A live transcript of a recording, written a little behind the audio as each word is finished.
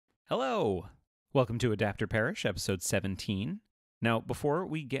Hello! Welcome to Adapter Parish, episode 17. Now, before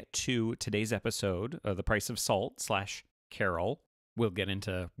we get to today's episode, The Price of Salt / Carol, we'll get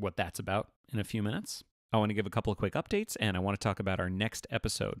into what that's about in a few minutes. I want to give a couple of quick updates, and I want to talk about our next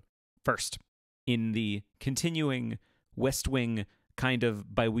episode. First, in the continuing West Wing kind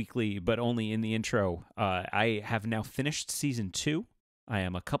of bi-weekly, but only in the intro, I have now finished Season 2. I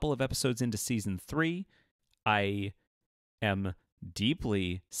am a couple of episodes into Season 3. I am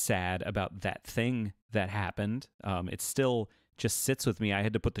deeply sad about that thing that happened. It still just sits with me. I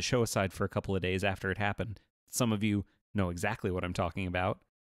had to put the show aside for a couple of days after it happened. Some of you know exactly what I'm talking about,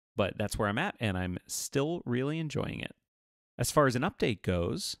 but that's where I'm at, and I'm still really enjoying it. As far as an update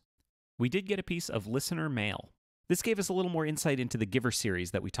goes, we did get a piece of listener mail. This gave us a little more insight into the Giver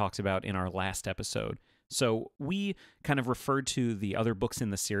series that we talked about in our last episode. So we kind of referred to the other books in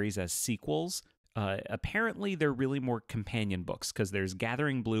the series as sequels. Apparently, they're really more companion books because there's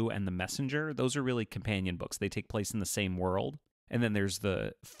Gathering Blue and The Messenger. Those are really companion books. They take place in the same world. And then there's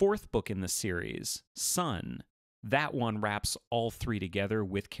the fourth book in the series, Sun. That one wraps all three together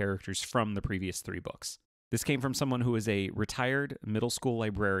with characters from the previous three books. This came from someone who is a retired middle school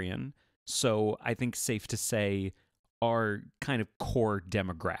librarian, so I think safe to say our kind of core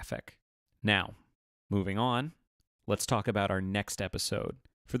demographic. Now, moving on, let's talk about our next episode.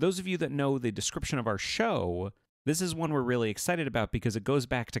 For those of you that know the description of our show, this is one we're really excited about because it goes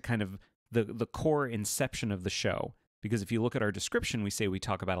back to kind of the core inception of the show. Because if you look at our description, we say we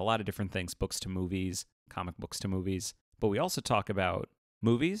talk about a lot of different things, books to movies, comic books to movies, but we also talk about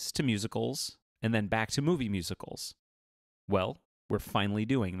movies to musicals, and then back to movie musicals. Well, we're finally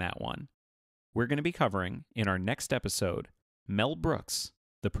doing that one. We're going to be covering, in our next episode, Mel Brooks,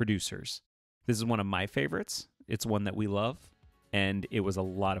 The Producers. This is one of my favorites. It's one that we love, and it was a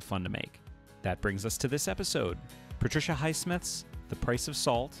lot of fun to make. That brings us to this episode, Patricia Highsmith's The Price of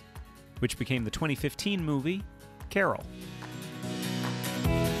Salt, which became the 2015 movie, Carol.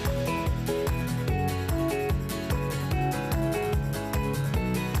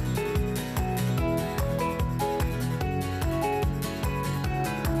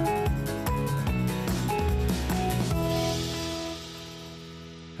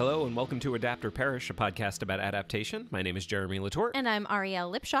 Hello and welcome to Adapter Parish, a podcast about adaptation. My name is Jeremy Latour. And I'm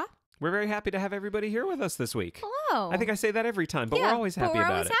Arielle Lipshaw. We're very happy to have everybody here with us this week. Hello. I think I say that every time, but we're always happy about it.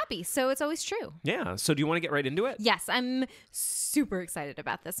 We're always happy, so it's always true. Yeah, so do you want to get right into it? Yes, I'm super excited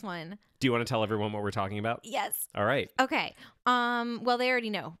about this one. Do you want to tell everyone what we're talking about? Yes. All right. Okay. Well, they already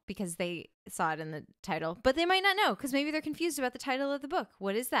know because they saw it in the title, but they might not know because maybe they're confused about the title of the book.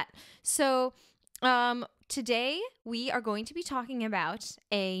 What is that? So, today we are going to be talking about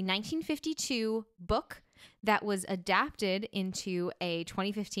a 1952 book that was adapted into a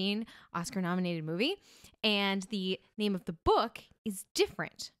 2015 Oscar-nominated movie, and the name of the book is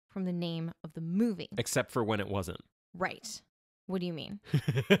different from the name of the movie. Except for when it wasn't. Right. What do you mean?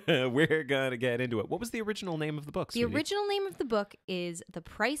 We're going to get into it. What was the original name of the book, The original name of the book is The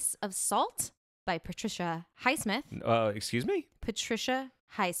Price of Salt by Patricia Highsmith. Excuse me? Patricia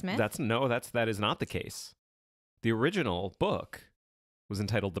Highsmith. That is not the case. The original book was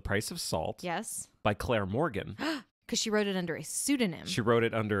entitled The Price of Salt. Yes. By Claire Morgan. Because she wrote it under a pseudonym. She wrote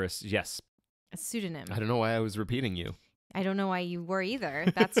it under a pseudonym. I don't know why I was repeating you. I don't know why you were either.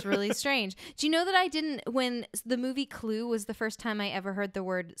 That's really strange. Do you know that when the movie Clue was the first time I ever heard the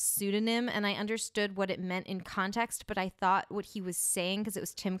word pseudonym, and I understood what it meant in context, but I thought what he was saying, because it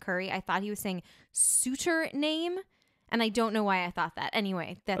was Tim Curry, I thought he was saying suitor name. And I don't know why I thought that.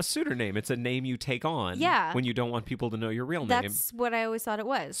 Anyway, that's a pseudonym. It's a name you take on when you don't want people to know your real name. That's what I always thought it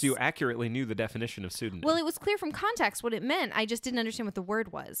was. So you accurately knew the definition of pseudonym. Well, it was clear from context what it meant. I just didn't understand what the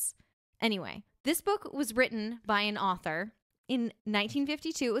word was. Anyway, this book was written by an author. In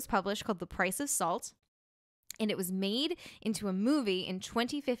 1952, it was published, called The Price of Salt. And it was made into a movie in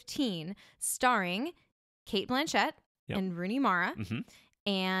 2015 starring Cate Blanchett and Rooney Mara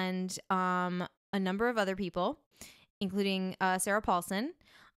and a number of other people, including Sarah Paulson,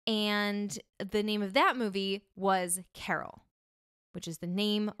 and the name of that movie was Carol, which is the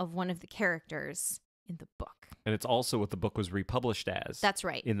name of one of the characters in the book. And it's also what the book was republished as. That's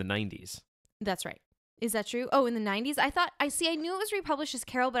right. In the 90s. That's right. Is that true? Oh, in the 90s? I knew it was republished as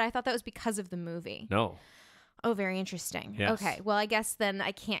Carol, but I thought that was because of the movie. No. Oh, very interesting. Yes. Okay. Well, I guess then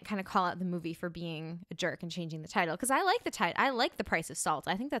I can't kind of call out the movie for being a jerk and changing the title, because I like the title. I like The Price of Salt.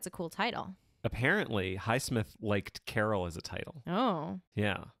 I think that's a cool title. Apparently, Highsmith liked Carol as a title. Oh.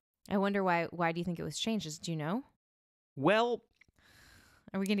 Yeah. I wonder why do you think it was changed? Do you know? Well,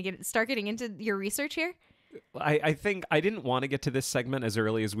 are we going to start getting into your research here? I think I didn't want to get to this segment as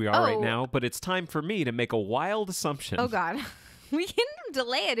early as we are right now, but it's time for me to make a wild assumption. Oh, God. We can can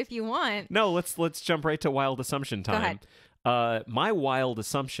delay it if you want. No, let's jump right to wild assumption Go time. My wild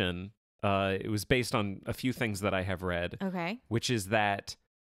assumption, it was based on a few things that I have read, Okay. which is that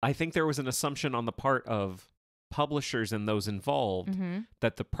I think there was an assumption on the part of publishers and those involved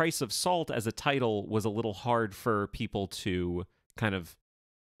that The Price of Salt as a title was a little hard for people to kind of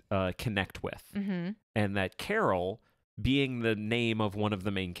connect with. And that Carol, being the name of one of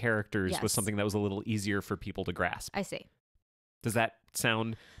the main characters, was something that was a little easier for people to grasp. I see. Does that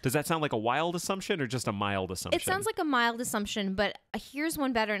sound like a wild assumption or just a mild assumption? It sounds like a mild assumption, but here's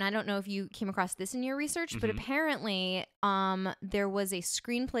one better, and I don't know if you came across this in your research, but apparently there was a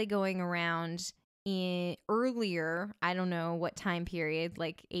screenplay going around earlier, I don't know what time period,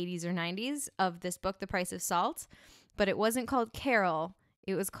 like 80s or 90s, of this book, The Price of Salt, but it wasn't called Carol,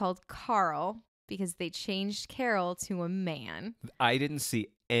 it was called Carl, because they changed Carol to a man. I didn't see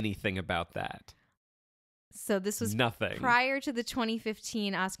anything about that. So this was nothing prior to the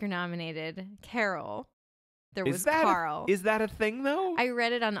 2015 Oscar-nominated Carol. There was that Carl. Is that a thing, though? I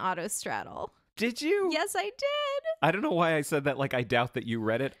read it on Autostraddle. Did you? Yes, I did. I don't know why I said that. Like, I doubt that you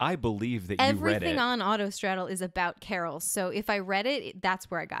read it. I believe that you read it. Everything on Autostraddle is about Carol. So if I read it,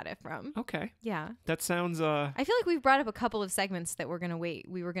 that's where I got it from. Okay. Yeah. That sounds... I feel like we've brought up a couple of segments that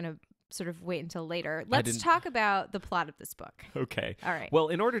we were going to sort of wait until later. Let's talk about the plot of this book. Okay. All right. Well,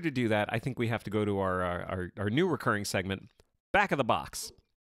 in order to do that, I think we have to go to our new recurring segment, Back of the Box.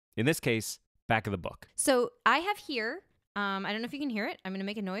 In this case, Back of the Book. So I have here, I don't know if you can hear it. I'm going to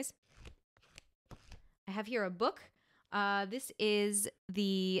make a noise. I have here a book. This is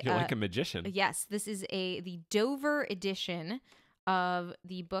the... You're like a magician. Yes, this is the Dover edition of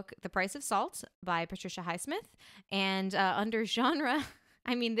the book The Price of Salt by Patricia Highsmith. And under genre,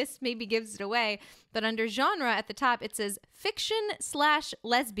 I mean, this maybe gives it away, but under genre at the top, it says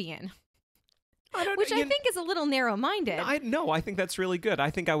fiction/lesbian. Which I think is a little narrow-minded. No, I think that's really good. I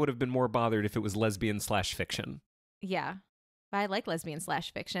think I would have been more bothered if it was lesbian/fiction. Yeah. I like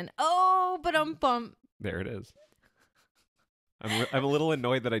lesbian/fiction. Oh, but bump. There it is. I'm a little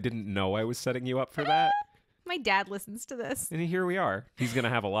annoyed that I didn't know I was setting you up for that. My dad listens to this. And here we are. He's going to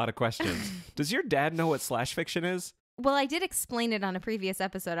have a lot of questions. Does your dad know what /fiction is? Well, I did explain it on a previous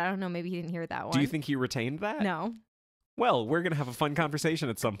episode. I don't know. Maybe he didn't hear that one. Do you think he retained that? No. Well, we're going to have a fun conversation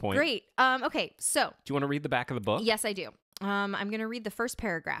at some point. Great. Okay, so. Do you want to read the back of the book? Yes, I do. I'm going to read the first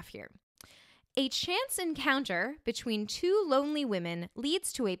paragraph here. A chance encounter between two lonely women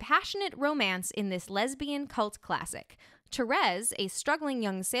leads to a passionate romance in this lesbian cult classic. Therese, a struggling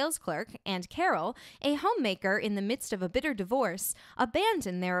young sales clerk, and Carol, a homemaker in the midst of a bitter divorce,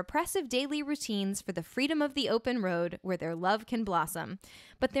 abandon their oppressive daily routines for the freedom of the open road where their love can blossom.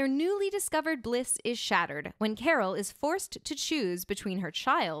 But their newly discovered bliss is shattered when Carol is forced to choose between her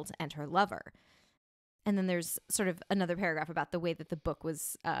child and her lover. And then there's sort of another paragraph about the way that the book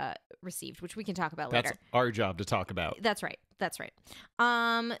was received, which we can talk about later. That's our job to talk about. That's right. That's right.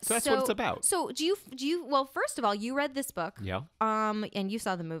 So that's what it's about. So do you? Well, first of all, you read this book. Yeah. And you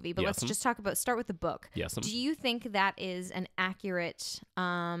saw the movie, but let's just start with the book. Yes. Do you think that is an accurate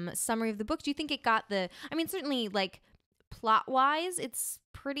summary of the book? Do you think it got certainly like plot wise, it's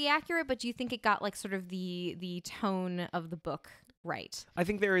pretty accurate, but do you think it got like sort of the tone of the book right? I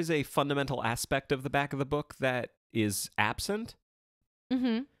think there is a fundamental aspect of the back of the book that is absent,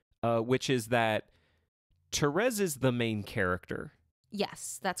 which is that Therese is the main character.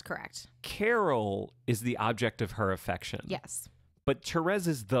 Yes, that's correct. Carol is the object of her affection. Yes. But Therese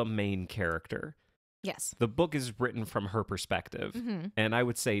is the main character. Yes. The book is written from her perspective. And I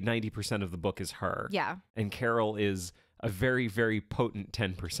would say 90% of the book is her. Yeah. And Carol is a very, very potent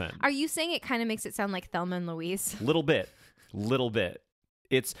 10%. Are you saying it kind of makes it sound like Thelma and Louise? Little bit.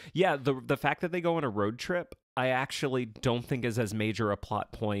 It's, the fact that they go on a road trip, I actually don't think is as major a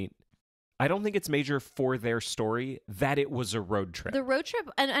plot point. I don't think it's major for their story that it was a road trip. The road trip,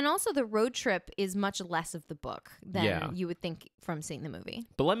 and also the road trip is much less of the book than you would think from seeing the movie.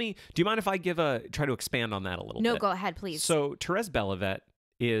 But do you mind if I try to expand on that a little bit? No, go ahead, please. So Therese Belivet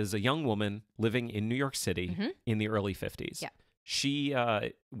is a young woman living in New York City in the early 50s. Yeah. She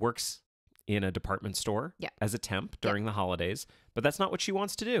works in a department store as a temp during the holidays, but that's not what she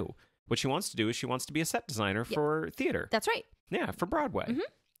wants to do. What she wants to do is she wants to be a set designer for theater. That's right. Yeah, for Broadway.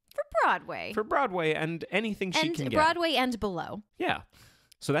 For Broadway. And anything she can get. Broadway and below. Yeah.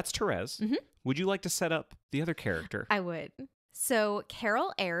 So that's Therese. Would you like to set up the other character? I would. So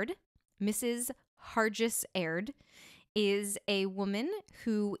Carol Aird, Mrs. Hargis Aird, is a woman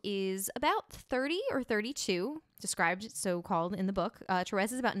who is about 30 or 32, described so-called in the book.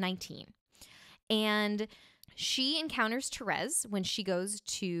 Therese is about 19. And she encounters Therese when she goes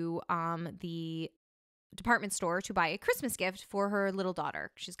to the department store to buy a Christmas gift for her little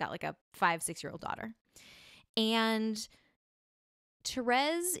daughter. She's got like a 5-6-year-old daughter. And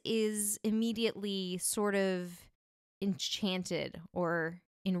Therese is immediately sort of enchanted or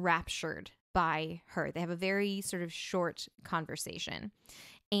enraptured by her. They have a very sort of short conversation.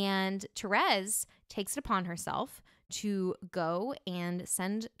 And Therese takes it upon herself to go and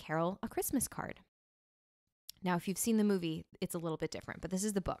send Carol a Christmas card. Now, if you've seen the movie, it's a little bit different, but this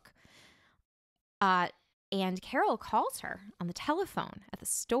is the book. And Carol calls her on the telephone at the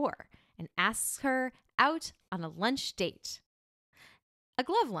store and asks her out on a lunch date. A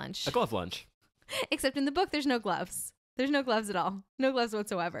glove lunch. A glove lunch. Except in the book, there's no gloves. There's no gloves at all. No gloves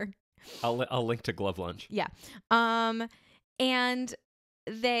whatsoever. I'll link to glove lunch. Yeah. And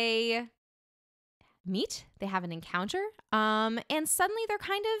they meet. They have an encounter. And suddenly they're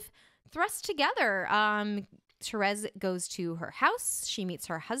kind of thrust together. Therese goes to her house. She meets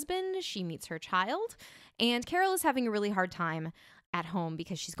her husband. She meets her child. And Carol is having a really hard time at home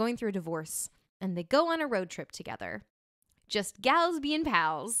because she's going through a divorce. And they go on a road trip together. Just gals being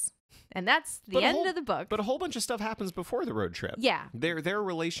pals. And that's the end of the book. But a whole bunch of stuff happens before the road trip. Yeah. Their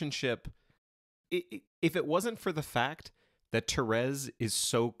relationship, if it wasn't for the fact that Therese is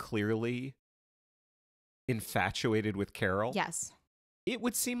so clearly infatuated with Carol, yes, it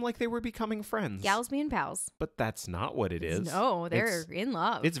would seem like they were becoming friends. Gals being pals. But that's not what it is. No, they're in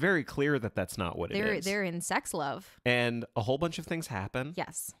love. It's very clear that that's not what it is. They're in sex love. And a whole bunch of things happen.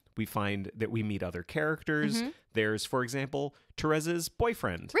 Yes. We find that we meet other characters. Mm-hmm. There's, for example, Therese's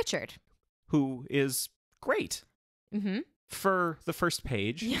boyfriend. Richard. Who is great for the first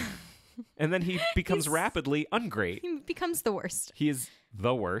page. Yeah. And then he becomes rapidly ungreat. He becomes the worst. He is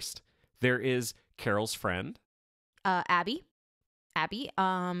the worst. There is Carol's friend. Abby,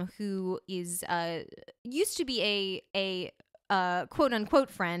 who is used to be a quote unquote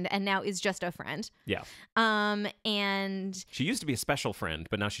friend and now is just a friend. Yeah. And she used to be a special friend,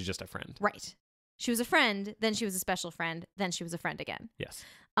 but now she's just a friend. Right. She was a friend, then she was a special friend, then she was a friend again. Yes.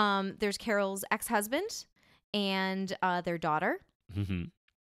 There's Carol's ex-husband and their daughter. Mm-hmm.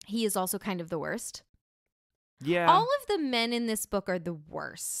 He is also kind of the worst. Yeah. All of the men in this book are the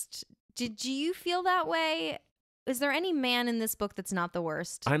worst. Did you feel that way? Is there any man in this book that's not the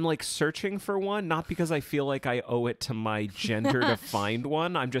worst? I'm like searching for one, not because I feel like I owe it to my gender to find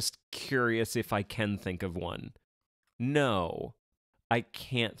one. I'm just curious if I can think of one. No, I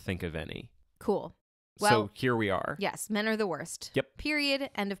can't think of any. Cool. Well, so here we are. Yes, men are the worst. Yep. Period.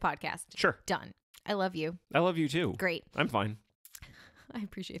 End of podcast. Sure. Done. I love you. I love you too. Great. I'm fine. I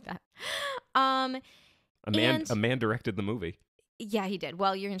appreciate that. A man directed the movie. Yeah, he did.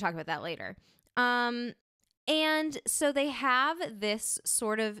 Well, you're going to talk about that later. And so they have this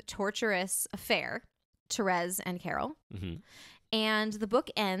sort of torturous affair, Therese and Carol. Mm-hmm. And the book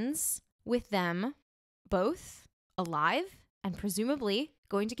ends with them both alive and presumably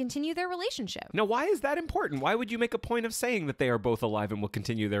going to continue their relationship. Now, why is that important? Why would you make a point of saying that they are both alive and will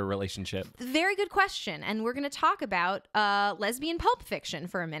continue their relationship? Very good question. And we're going to talk about lesbian pulp fiction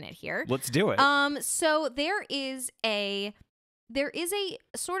for a minute here. Let's do it. So there is a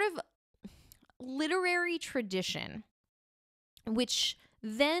sort of literary tradition which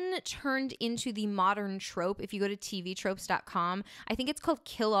then turned into the modern trope. If you go to tvtropes.com, I think it's called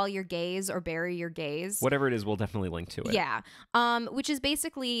Kill All Your Gays or Bury Your Gays. Whatever it is, we'll definitely link to it. Yeah. Which is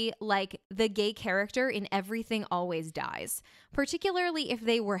basically like the gay character in Everything Always Dies, particularly if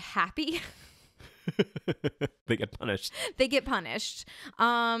they were happy. They get punished. They get punished.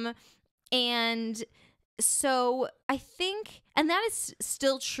 And so I think, and that is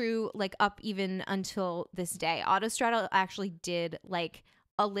still true, like up even until this day. Autostraddle actually did like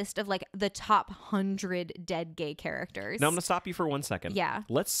a list of like the top 100 dead gay characters. Now I'm going to stop you for 1 second. Yeah.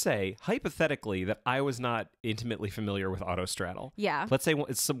 Let's say, hypothetically, that I was not intimately familiar with Autostraddle. Yeah. Let's say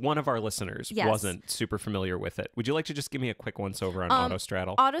one of our listeners wasn't super familiar with it. Would you like to just give me a quick once-over on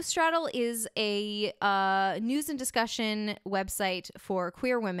Autostraddle? Autostraddle is a news and discussion website for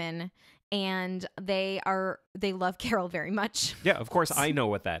queer women. And they love Carol very much. Yeah, of course, I know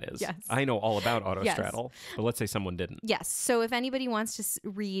what that is. Yes. I know all about Autostraddle, but let's say someone didn't. Yes. So if anybody wants to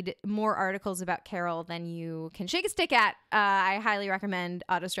read more articles about Carol, then you can shake a stick at. I highly recommend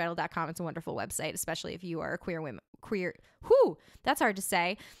autostraddle.com. It's a wonderful website, especially if you are a queer woman. That's hard to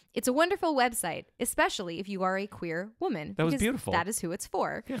say. It's a wonderful website, especially if you are a queer woman. That was beautiful. That is who it's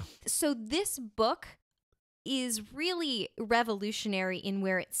for. Yeah. So this book is really revolutionary in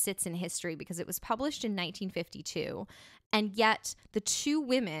where it sits in history because it was published in 1952, and yet the two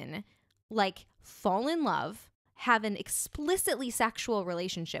women like fall in love, have an explicitly sexual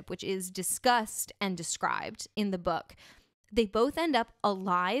relationship, which is discussed and described in the book. They both end up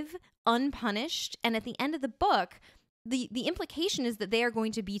alive unpunished. And at the end of the book, the implication is that they are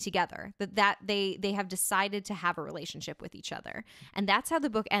going to be together, that they have decided to have a relationship with each other. And that's how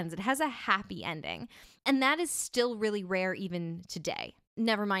the book ends. It has a happy ending. And that is still really rare even today.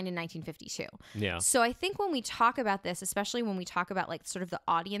 Never mind in 1952. Yeah. So I think when we talk about this, especially when we talk about like sort of the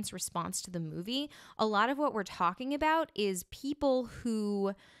audience response to the movie, a lot of what we're talking about is people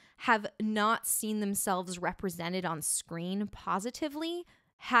who have not seen themselves represented on screen positively,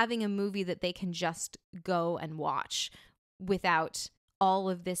 having a movie that they can just go and watch without all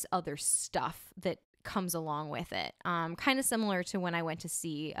of this other stuff that comes along with it. Kind of similar to when I went to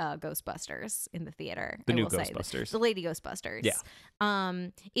see Ghostbusters in the theater. The new Ghostbusters. The Lady Ghostbusters. Yeah.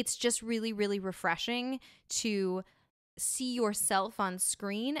 It's just really, really refreshing to see yourself on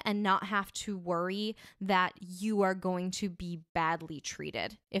screen and not have to worry that you are going to be badly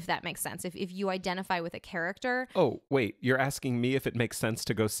treated, if that makes sense. If you identify with a character. Oh, wait, you're asking me if it makes sense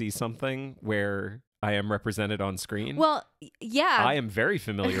to go see something where I am represented on screen? Well, yeah. I am very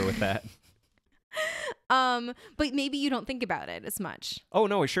familiar with that. But maybe you don't think about it as much. Oh,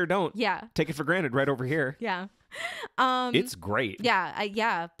 no, I sure don't. Yeah. Take it for granted right over here. Yeah. It's great.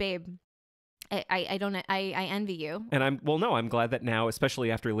 Yeah, babe. I envy you. And I'm glad that now,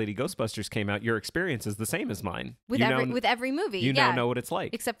 especially after Lady Ghostbusters came out, your experience is the same as mine. With every movie. You now know what it's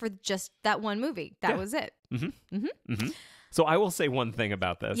like. Except for just that one movie. That was it. Mm-hmm. Mm-hmm. Mm-hmm. So I will say one thing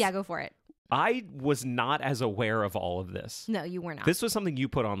about this. Yeah, go for it. I was not as aware of all of this. No, you were not. This was something you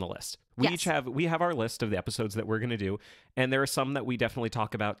put on the list. We have our list of the episodes that we're going to do, and there are some that we definitely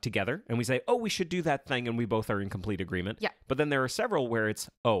talk about together, and we say, oh, we should do that thing, and we both are in complete agreement. Yeah. But then there are several where it's,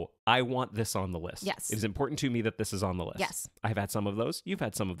 oh, I want this on the list. Yes. It is important to me that this is on the list. Yes. I've had some of those. You've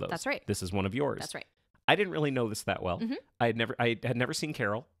had some of those. That's right. This is one of yours. That's right. I didn't really know this that well. Mm-hmm. I had never seen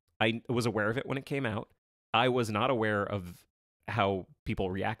Carol. I was aware of it when it came out. I was not aware of how people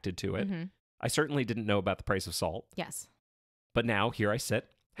reacted to it. Mm-hmm. I certainly didn't know about The Price of Salt. Yes. But now here I sit,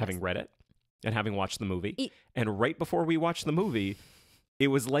 having read it and having watched the movie. And right before we watched the movie, it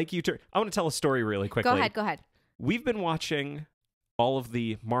was like I want to tell a story really quickly. Go ahead. We've been watching all of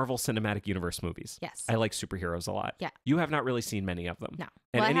the Marvel Cinematic Universe movies. Yes. I like superheroes a lot. Yeah. You have not really seen many of them. No.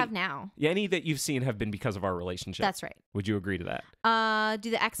 And I have now. Yeah, any that you've seen have been because of our relationship. That's right. Would you agree to that? Do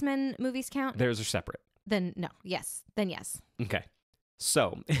the X-Men movies count? Theirs are separate. Then no. Yes. Then yes. Okay.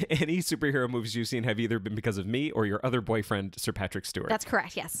 So, any superhero movies you've seen have either been because of me or your other boyfriend, Sir Patrick Stewart. That's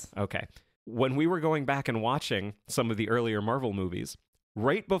correct, yes. Okay. When we were going back and watching some of the earlier Marvel movies,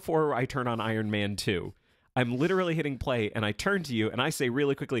 right before I turn on Iron Man 2, I'm literally hitting play, and I turn to you, and I say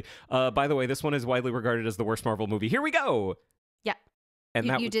really quickly, by the way, this one is widely regarded as the worst Marvel movie. Here we go! Yeah. And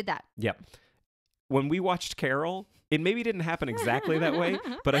you did that. Yep. When we watched Carol, it maybe didn't happen exactly that way,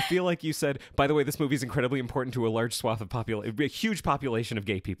 but I feel like you said, by the way, this movie is incredibly important to a large swath of a huge population of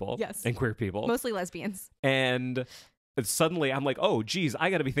gay people and queer people. Mostly lesbians. And suddenly I'm like, oh, geez, I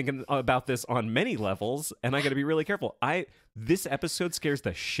got to be thinking about this on many levels, and I got to be really careful. This episode scares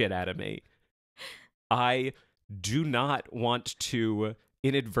the shit out of me. I do not want to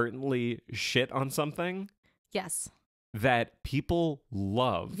inadvertently shit on something. Yes. That people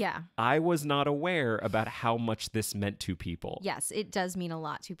love. Yeah. I was not aware about how much this meant to people. Yes, it does mean a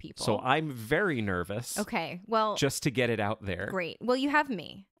lot to people. So I'm very nervous. Okay, well. Just to get it out there. Great. Well, you have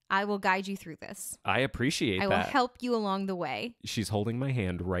me. I will guide you through this. I appreciate that. I will help you along the way. She's holding my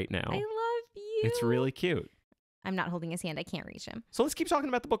hand right now. I love you. It's really cute. I'm not holding his hand. I can't reach him. So let's keep talking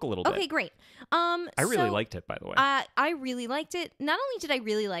about the book a little bit. Okay, great. I really liked it, by the way. I really liked it. Not only did I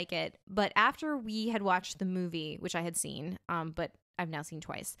really like it, but after we had watched the movie, which I had seen, but I've now seen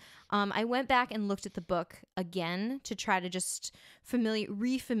twice, I went back and looked at the book again to try to just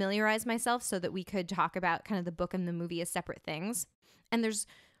refamiliarize myself so that we could talk about kind of the book and the movie as separate things. And there's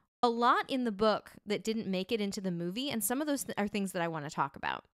a lot in the book that didn't make it into the movie, and some of those are things that I want to talk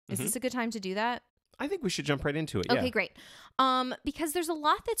about. Is this a good time to do that? I think we should jump right into it. Okay, great. Because there's a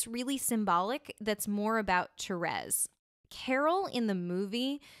lot that's really symbolic that's more about Therese. Carol in the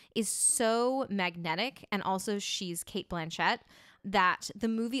movie is so magnetic, and also she's Cate Blanchett, that the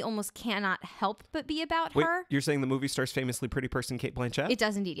movie almost cannot help but be about her. You're saying the movie stars famously pretty person Cate Blanchett? It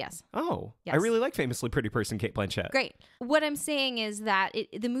does indeed, yes. Oh, yes. I really like famously pretty person Cate Blanchett. Great. What I'm saying is that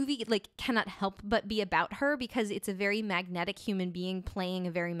the movie cannot help but be about her because it's a very magnetic human being playing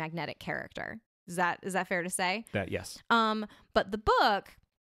a very magnetic character. Is that fair to say? That yes. But the book,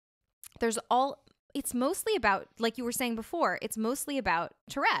 it's mostly about, like you were saying before, it's mostly about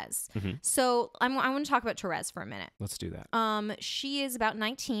Therese. Mm-hmm. So I want to talk about Therese for a minute. Let's do that. She is about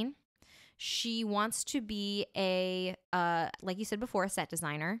 19. She wants to be like you said before, a set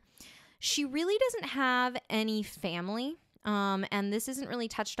designer. She really doesn't have any family. And this isn't really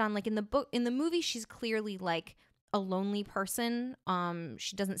touched on. Like in the movie, she's clearly like a lonely person.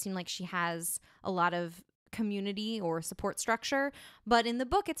 She doesn't seem like she has a lot of community or support structure. But in the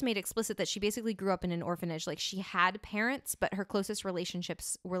book, it's made explicit that she basically grew up in an orphanage. Like she had parents, but her closest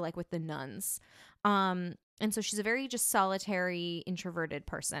relationships were like with the nuns. And so she's a very just solitary, introverted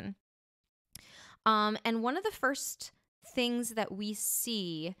person. And one of the first things that we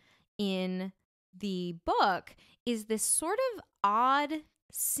see in the book is this sort of odd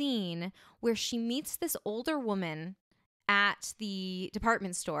scene where she meets this older woman at the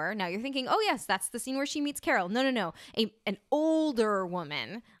department store. Now you're thinking, oh yes, that's the scene where she meets Carol. No. An older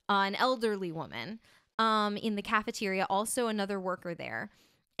woman, an elderly woman, in the cafeteria, also another worker there.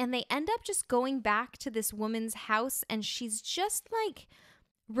 And they end up just going back to this woman's house, and she's just like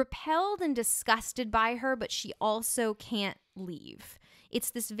repelled and disgusted by her, but she also can't leave.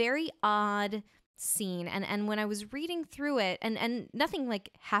 It's this very odd scene. And when I was reading through it, and nothing like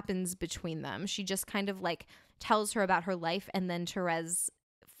happens between them. She just kind of like tells her about her life, and then Therese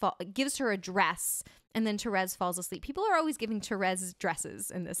gives her a dress, and then Therese falls asleep. People are always giving Therese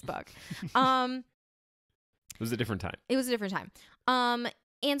dresses in this book. It was a different time. It was a different time.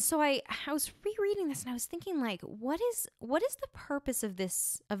 And so I was rereading this, and I was thinking, like, what is the purpose of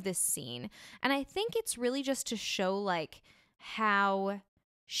this scene? And I think it's really just to show like how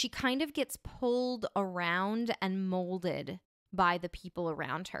she kind of gets pulled around and molded by the people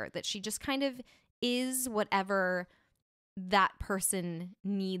around her, that she just kind of is whatever that person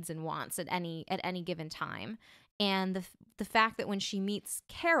needs and wants at any given time. And the fact that when she meets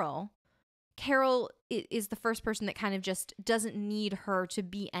Carol is the first person that kind of just doesn't need her to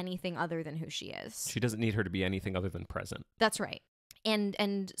be anything other than who she is. She doesn't need her to be anything other than present. That's right.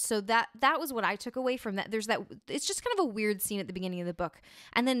 And so that was what I took away from that. It's just kind of a weird scene at the beginning of the book.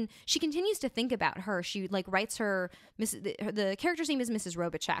 And then she continues to think about her. She like writes the character's name is Mrs.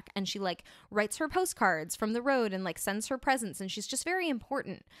 Robichek, and she like writes her postcards from the road and like sends her presents, and she's just very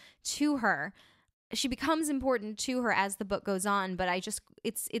important to her. She becomes important to her as the book goes on, but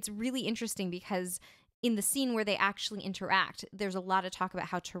it's really interesting because in the scene where they actually interact, there's a lot of talk about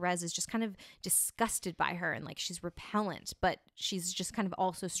how Therese is just kind of disgusted by her, and like she's repellent, but she's just kind of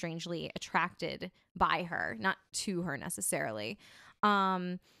also strangely attracted by her, not to her necessarily.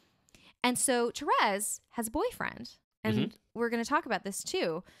 And so Therese has a boyfriend, and we're going to talk about this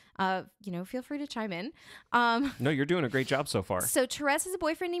too. Feel free to chime in. No, you're doing a great job so far. So Therese has a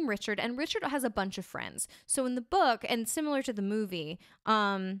boyfriend named Richard, and Richard has a bunch of friends. So in the book, and similar to the movie,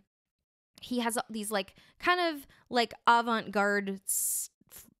 he has these like kind of like avant-garde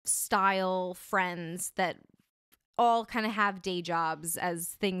style friends that all kind of have day jobs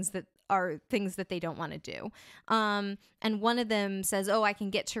as things that they don't want to do. And one of them says, oh, I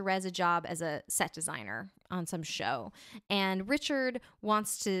can get Therese a job as a set designer on some show. And Richard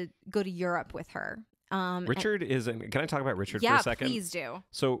wants to go to Europe with her. Richard can I talk about Richard for a second? Yeah, please do.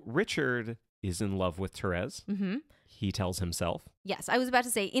 So Richard is in love with Therese. Mm-hmm. He tells himself. Yes, I was about to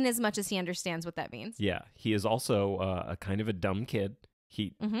say, in as much as he understands what that means. Yeah, he is also a kind of a dumb kid.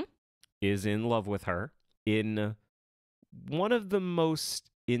 He is in love with her in one of the most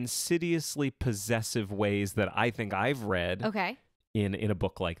insidiously possessive ways that I think I've read in a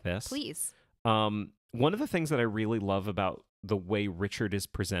book like this. Please. One of the things that I really love about the way Richard is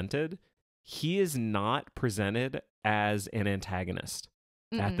presented, he is not presented as an antagonist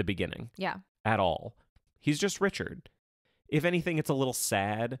at the beginning. Yeah. At all. He's just Richard. If anything, it's a little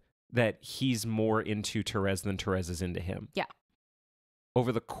sad that he's more into Therese than Therese is into him. Yeah.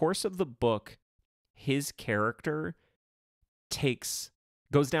 Over the course of the book, his character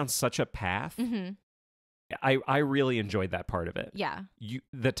goes down such a path. Mm-hmm. I really enjoyed that part of it. Yeah.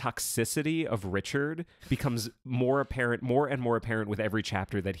 The toxicity of Richard becomes more and more apparent with every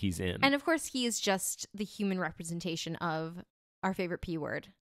chapter that he's in. And of course, he is just the human representation of our favorite P word.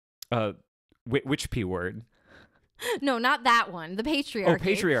 Which P word? No, not that one. The patriarchy. Oh,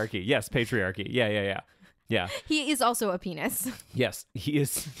 patriarchy. Yes, patriarchy. Yeah. He is also a penis. Yes, he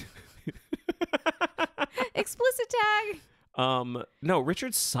is. Explicit tag. No,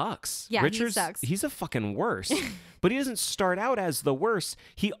 Richard sucks. Yeah, Richard he sucks. He's a fucking worst. But he doesn't start out as the worst.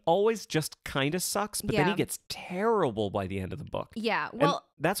 He always just kind of sucks, but then he gets terrible by the end of the book. Yeah, well,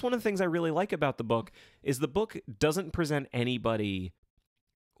 and that's one of the things I really like about the book is the book doesn't present anybody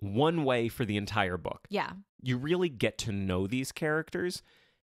one way for the entire book. Yeah. You really get to know these characters,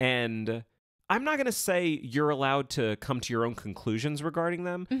 and I'm not going to say you're allowed to come to your own conclusions regarding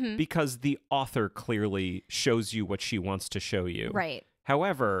them because the author clearly shows you what she wants to show you. Right.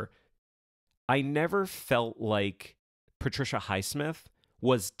 However, I never felt like Patricia Highsmith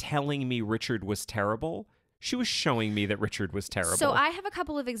was telling me Richard was terrible. she was showing me that Richard was terrible. So I have a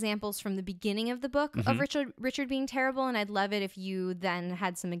couple of examples from the beginning of the book of Mm-hmm. Richard being terrible, and I'd love it if you then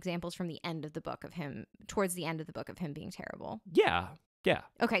had some examples from the end of the book of him, towards the end of the book of him being terrible. Yeah.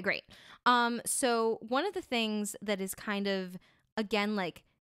 Okay, great. So one of the things that is kind of, again, like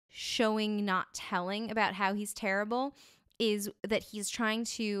showing, not telling about how he's terrible is that he's trying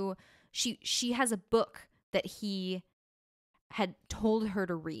to, she has a book that he had told her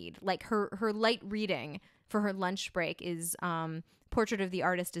to read. Like her light reading for her lunch break is Portrait of the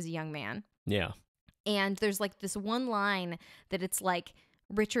Artist as a Young Man. Yeah. And there's like this one line that it's like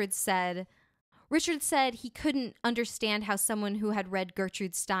Richard said he couldn't understand how someone who had read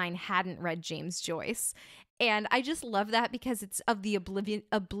Gertrude Stein hadn't read James Joyce. And I just love that because it's of the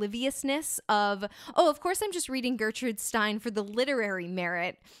obliviousness of, oh, of course I'm just reading Gertrude Stein for the literary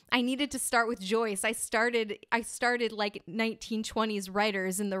merit. I needed to start with Joyce. I started like 1920s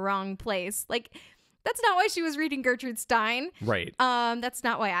writers in the wrong place. Like, that's not why she was reading Gertrude Stein. Right. That's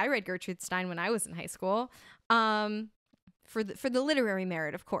not why I read Gertrude Stein when I was in high school. For the literary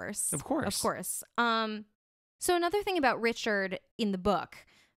merit, of course. Of course. Of course. So another thing about Richard in the book,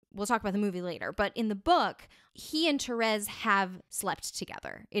 we'll talk about the movie later, but in the book, he and Therese have slept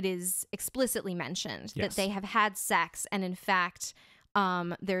together. It is explicitly mentioned that they have had sex, and in fact,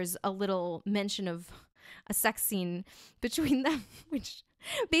 there's a little mention of a sex scene between them, which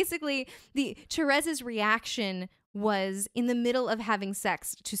basically Therese's reaction was in the middle of having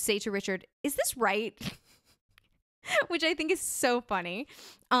sex to say to Richard, "Is this right?" Which I think is so funny.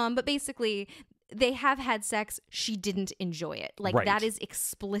 But basically, they have had sex. She didn't enjoy it. Like, that is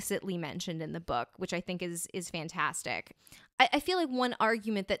explicitly mentioned in the book, which I think is fantastic. I feel like one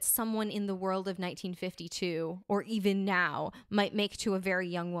argument that someone in the world of 1952, or even now, might make to a very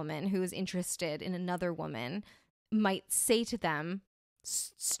young woman who is interested in another woman, might say to them,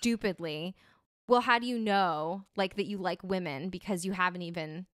 stupidly, well, how do you know, like, that you like women because you haven't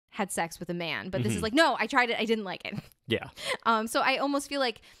even had sex with a man? But this is like, no, I tried it, I didn't like it. Yeah. So I almost feel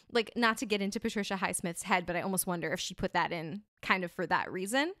like not to get into Patricia Highsmith's head, but I almost wonder if she put that in kind of for that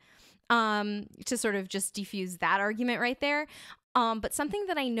reason, to sort of just defuse that argument right there. But something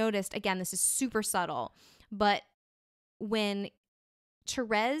that I noticed, again, this is super subtle, but when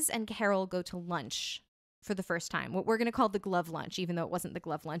Therese and Carol go to lunch for the first time, what we're going to call the glove lunch, even though it wasn't the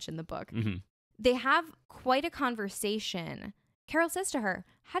glove lunch in the book, they have quite a conversation. Carol says to her,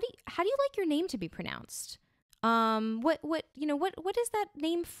 how do you like your name to be pronounced? What is that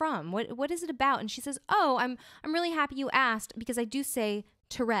name from? What is it about? And she says, oh, I'm really happy you asked, because I do say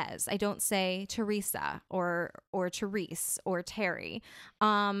Therese. I don't say Teresa or Therese or Terry.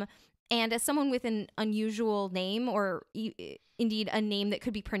 And as someone with an unusual name, or indeed a name that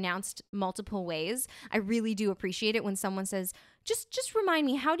could be pronounced multiple ways, I really do appreciate it when someone says, just remind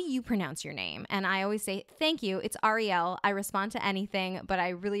me, how do you pronounce your name? And I always say, thank you, it's Ariel. I respond to anything, but I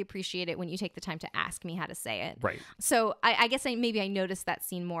really appreciate it when you take the time to ask me how to say it. Right. So I guess maybe I noticed that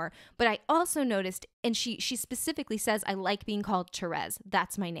scene more, but I also noticed, and she specifically says, I like being called Therese.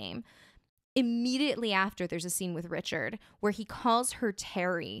 That's my name. Immediately after, there's a scene with Richard where he calls her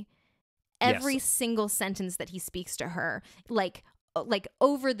Terry. Every single sentence that he speaks to her, like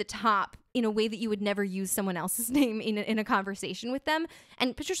over the top, in a way that you would never use someone else's name in a conversation with them.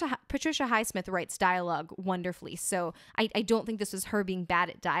 And Patricia Highsmith writes dialogue wonderfully. So I don't think this was her being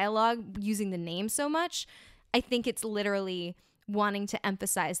bad at dialogue, using the name so much. I think it's literally wanting to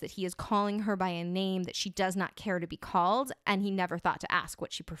emphasize that he is calling her by a name that she does not care to be called, and he never thought to ask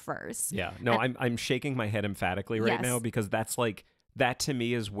what she prefers. Yeah. No, I'm shaking my head emphatically right now, because that's like, that to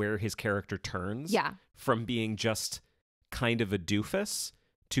me is where his character turns from being just kind of a doofus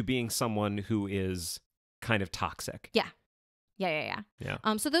to being someone who is kind of toxic. Yeah.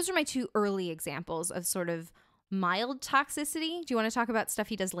 So those are my two early examples of sort of mild toxicity. Do you want to talk about stuff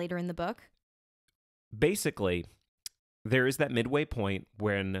he does later in the book? Basically, there is that midway point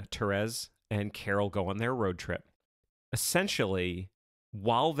when Therese and Carol go on their road trip. Essentially,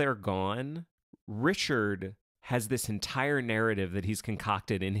 while they're gone, Richard has this entire narrative that he's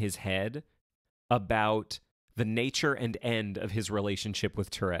concocted in his head about the nature and end of his relationship with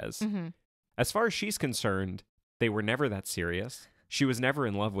Therese. As far as she's concerned, they were never that serious. She was never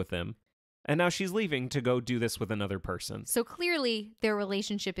in love with him. And now she's leaving to go do this with another person. So clearly their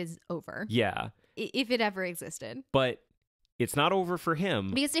relationship is over. Yeah. If it ever existed. But it's not over for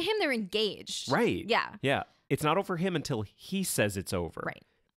him. Because to him, they're engaged. Right. Yeah. Yeah. It's not over for him until he says it's over. Right.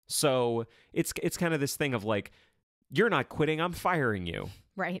 So it's kind of this thing of like, you're not quitting, I'm firing you.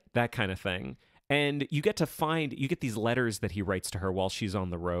 Right. That kind of thing. And you get these letters that he writes to her while she's on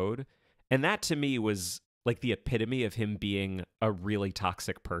the road. And that to me was like the epitome of him being a really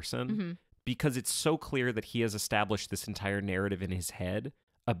toxic person, because it's so clear that he has established this entire narrative in his head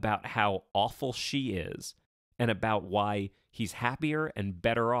about how awful she is and about why he's happier and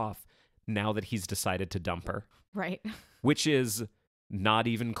better off now that he's decided to dump her. Right. Which is not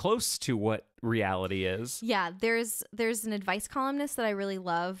even close to what reality is. Yeah, there's an advice columnist that I really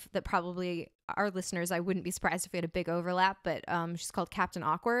love that probably our listeners, I wouldn't be surprised if we had a big overlap, but she's called Captain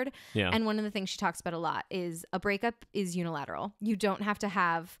Awkward. Yeah. And one of the things she talks about a lot is a breakup is unilateral. You don't have to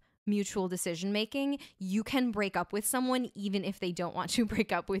have mutual decision making. You can break up with someone even if they don't want to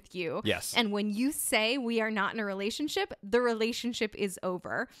break up with you. Yes. And when you say we are not in a relationship, the relationship is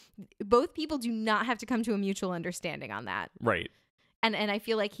over. Both people do not have to come to a mutual understanding on that. Right. And I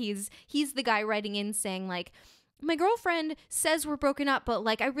feel like he's the guy writing in saying like, my girlfriend says we're broken up, but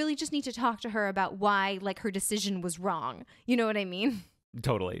like I really just need to talk to her about why like her decision was wrong. You know what I mean?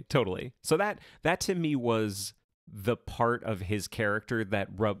 Totally. So that to me was the part of his character that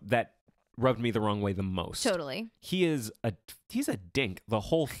rubbed me the wrong way the most. Totally. He's a dink the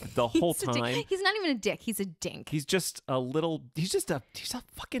whole time. He's not even a dick. He's a dink. He's a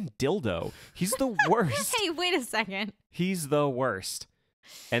fucking dildo. He's the worst. Hey, wait a second. He's the worst.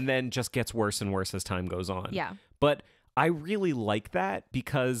 And then just gets worse and worse as time goes on. Yeah. But I really like that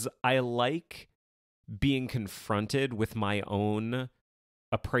because I like being confronted with my own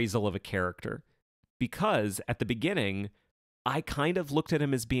appraisal of a character. Because at the beginning, I kind of looked at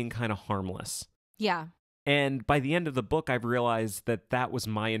him as being kind of harmless. Yeah. And by the end of the book, I've realized that that was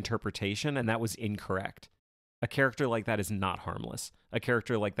my interpretation and that was incorrect. A character like that is not harmless. A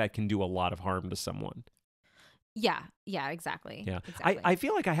character like that can do a lot of harm to someone. Yeah, exactly. Yeah. Exactly. I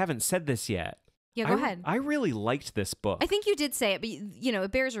feel like I haven't said this yet. Yeah, go ahead. I really liked this book. I think you did say it, but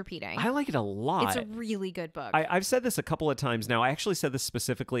it bears repeating. I like it a lot. It's a really good book. I've said this a couple of times now. I actually said this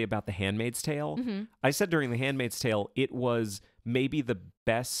specifically about The Handmaid's Tale. Mm-hmm. I said during The Handmaid's Tale, it was maybe the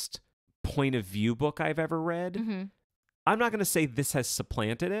best point of view book I've ever read. Mm-hmm. I'm not going to say this has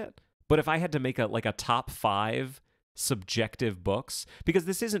supplanted it, but if I had to make a top 5 subjective books, because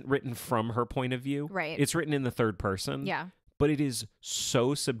this isn't written from her point of view. Right. It's written in the third person. Yeah. But it is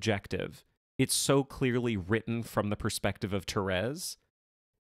so subjective. It's so clearly written from the perspective of Therese.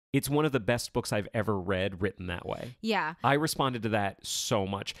 It's one of the best books I've ever read written that way. Yeah. I responded to that so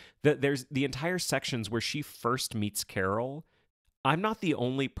much. There's the entire sections where she first meets Carol. I'm not the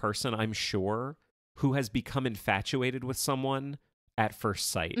only person, I'm sure, who has become infatuated with someone at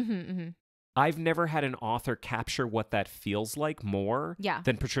first sight. Mm-hmm, mm-hmm. I've never had an author capture what that feels like more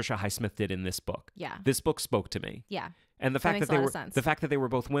than Patricia Highsmith did in this book. Yeah. This book spoke to me. Yeah. And the fact makes that a lot of sense. the fact that they were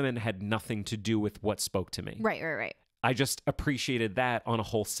both women had nothing to do with what spoke to me. Right. I just appreciated that on a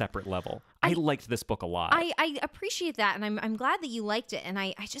whole separate level. I liked this book a lot. I appreciate that, and I'm glad that you liked it. And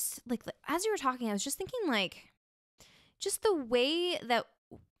I just like as you were talking, I was just thinking like, just the way that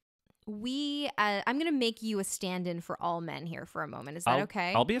I'm gonna make you a stand-in for all men here for a moment. Is that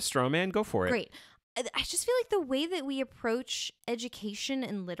okay? I'll be a straw man. Go for it. Great. I just feel like the way that we approach education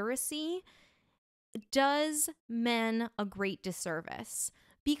and literacy does men a great disservice,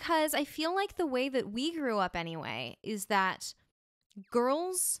 because I feel like the way that we grew up anyway is that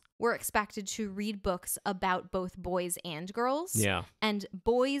girls were expected to read books about both boys and girls. Yeah. And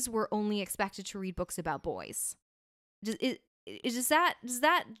boys were only expected to read books about boys. Does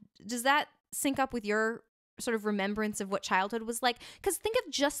that sync up with your sort of remembrance of what childhood was like? Because think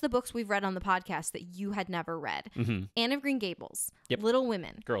of just the books we've read on the podcast that you had never read. Mm-hmm. Anne of Green Gables, Yep. Little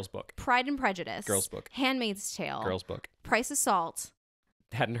Women, Girls book. Pride and Prejudice, Girls book. Handmaid's Tale, Girls book. Price of Salt.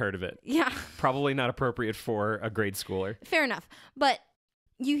 Hadn't heard of it. Yeah. Probably not appropriate for a grade schooler. Fair enough. But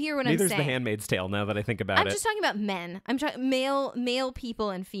you hear what Neither's I'm saying. The Handmaid's Tale now that I think about I'm it. just talking about men. I'm talking male people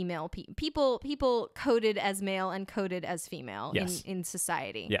and female people coded as male and coded as female in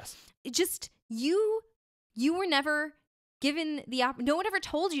society. Yes. It just you were never given the no one ever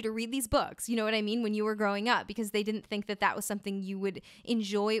told you to read these books, you know what I mean, when you were growing up, because they didn't think that was something you would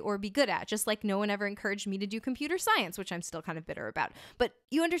enjoy or be good at, just like no one ever encouraged me to do computer science, which I'm still kind of bitter about. But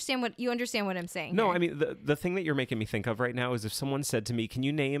you understand what I'm saying. No, here. I mean, the thing that you're making me think of right now is if someone said to me, can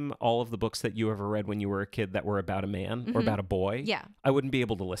you name all of the books that you ever read when you were a kid that were about a man or about a boy? Yeah. I wouldn't be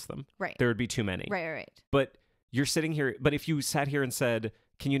able to list them. Right. There would be too many. Right. But you're sitting here, but if you sat here and said,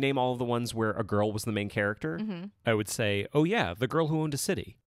 can you name all of the ones where a girl was the main character? Mm-hmm. I would say, oh yeah, The Girl Who Owned a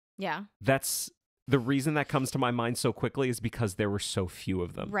City. Yeah. That's the reason that comes to my mind so quickly is because there were so few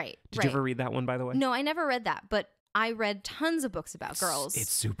of them. Right. Did you ever read that one, by the way? No, I never read that, but I read tons of books about girls.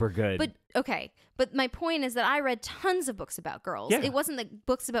 It's super good. But my point is that I read tons of books about girls. Yeah. It wasn't that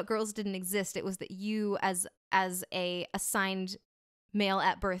books about girls didn't exist. It was that you, as a assigned male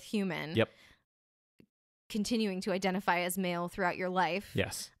at birth human, Yep. continuing to identify as male throughout your life,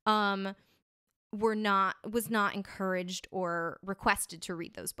 Yes. was not encouraged or requested to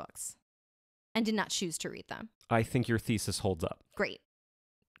read those books and did not choose to read them. I think your thesis holds up. Great.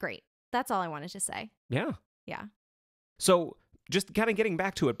 That's all I wanted to say. Yeah. Yeah. So just kind of getting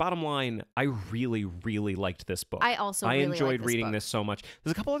back to it, bottom line, I really, really liked this book. I also really enjoyed liked reading book. this so much.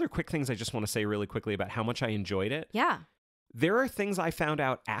 There's a couple other quick things I just want to say really quickly about how much I enjoyed it. Yeah. There are things I found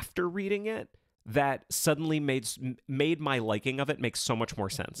out after reading it that suddenly made my liking of it make so much more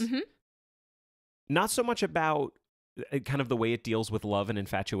sense. Mm-hmm. Not so much about kind of the way it deals with love and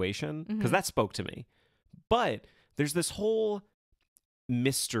infatuation, because that spoke to me. But there's this whole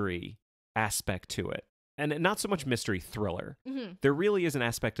mystery aspect to it. And not so much mystery, thriller. Mm-hmm. There really is an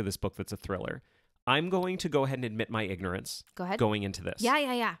aspect to this book that's a thriller. I'm going to go ahead and admit my ignorance. Go ahead. Going into this.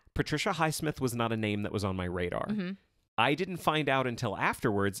 Yeah. Patricia Highsmith was not a name that was on my radar. Mm-hmm. I didn't find out until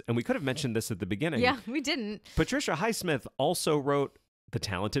afterwards, and we could have mentioned this at the beginning. Yeah, we didn't. Patricia Highsmith also wrote The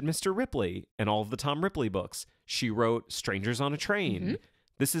Talented Mr. Ripley and all of the Tom Ripley books. She wrote Strangers on a Train. Mm-hmm.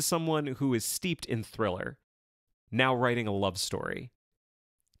 This is someone who is steeped in thriller, now writing a love story.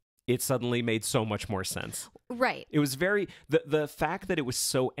 It suddenly made so much more sense. Right. It was the fact that it was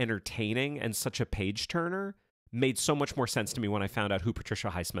so entertaining and such a page turner made so much more sense to me when I found out who Patricia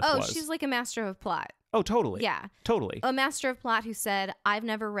Highsmith was. Oh, she's like a master of plot. Oh, totally. Yeah. Totally. A master of plot who said, I've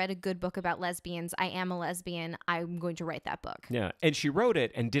never read a good book about lesbians. I am a lesbian. I'm going to write that book. Yeah. And she wrote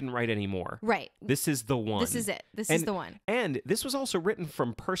it and didn't write any more. Right. This is the one. This is it. This is the one. And this was also written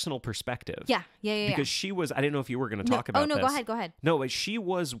from personal perspective. Yeah. Because she was, I didn't know if you were going to talk about this. Oh, no, go ahead. No, but she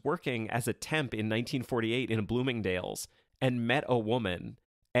was working as a temp in 1948 in a Bloomingdale's and met a woman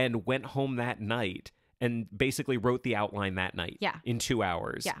and went home that night and basically wrote the outline that night in 2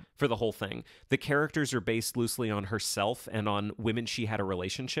 hours for the whole thing. The characters are based loosely on herself and on women she had a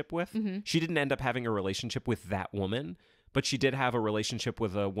relationship with. Mm-hmm. She didn't end up having a relationship with that woman, but she did have a relationship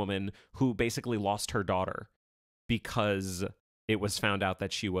with a woman who basically lost her daughter because it was found out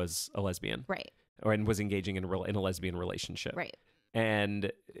that she was a lesbian. Right. And was engaging in a lesbian relationship. Right.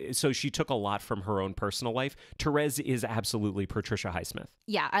 And so she took a lot from her own personal life. Therese is absolutely Patricia Highsmith.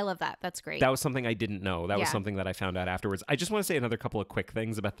 Yeah, I love that. That's great. That was something I didn't know. That was something that I found out afterwards. I just want to say another couple of quick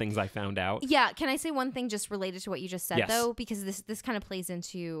things about things I found out. Yeah, can I say one thing just related to what you just said, Yes. though? Because this kind of plays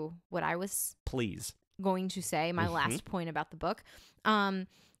into what I was going to say, my last point about the book.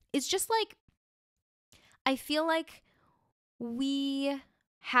 It's just like, I feel like we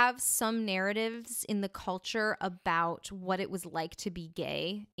have some narratives in the culture about what it was like to be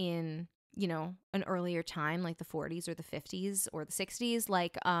gay in, you know, an earlier time, like the 40s or the 50s or the 60s.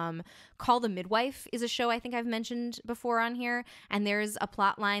 Like Call the Midwife is a show I think I've mentioned before on here, and there's a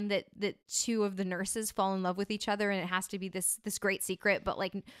plot line that two of the nurses fall in love with each other, and it has to be this great secret, but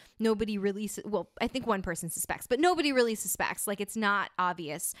like nobody really, well, I think one person suspects, but nobody really suspects. Like it's not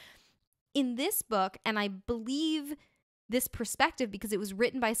obvious. In this book, and I believe this perspective because it was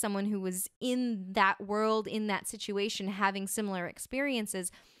written by someone who was in that world, in that situation, having similar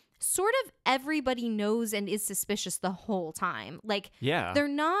experiences, sort of everybody knows and is suspicious the whole time. Like, they're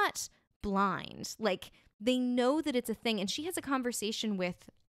not blind. Like, they know that it's a thing. And she has a conversation with,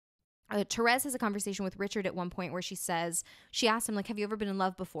 Therese has a conversation with Richard at one point where she asks him, like, have you ever been in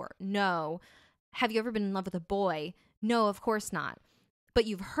love before? No. Have you ever been in love with a boy? No, of course not. But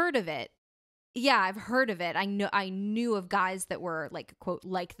you've heard of it. Yeah, I've heard of it. I knew of guys that were like, quote,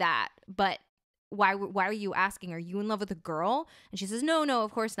 like that. But why are you asking? Are you in love with a girl? And she says, no,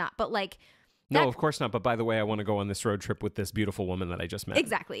 of course not. But like, no, of course not. But by the way, I want to go on this road trip with this beautiful woman that I just met.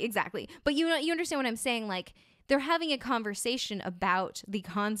 Exactly. But you understand what I'm saying? Like, they're having a conversation about the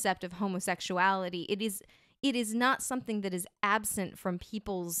concept of homosexuality. It is not something that is absent from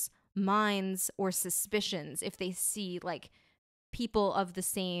people's minds or suspicions if they see like people of the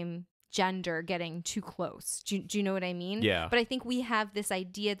same gender getting too close. Do you know what I mean? Yeah. But I think we have this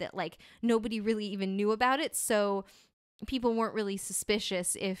idea that like nobody really even knew about it, so people weren't really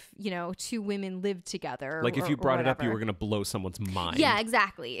suspicious if, you know, two women lived together. Like if you brought it up, you were going to blow someone's mind. Yeah,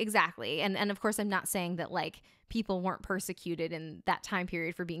 exactly. And of course, I'm not saying that like people weren't persecuted in that time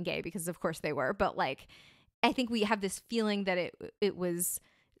period for being gay, because of course they were. But like, I think we have this feeling that it was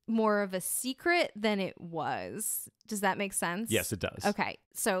more of a secret than it was. Does that make sense? Yes, it does. Okay.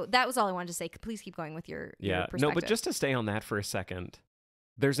 So that was all I wanted to say. Please keep going with your perspective. No, but just to stay on that for a second,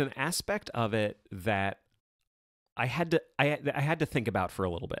 there's an aspect of it that I had to think about for a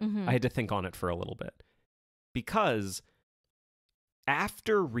little bit. Mm-hmm. I had to think on it for a little bit. Because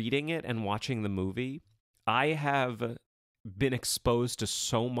after reading it and watching the movie, I have been exposed to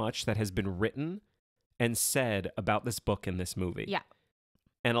so much that has been written and said about this book and this movie. Yeah.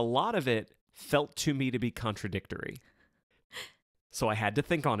 And a lot of it felt to me to be contradictory. So I had to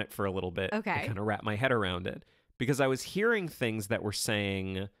think on it for a little bit. Okay. And kind of wrap my head around it. Because I was hearing things that were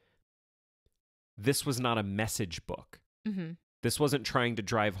saying this was not a message book. Mm-hmm. This wasn't trying to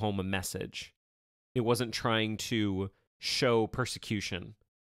drive home a message. It wasn't trying to show persecution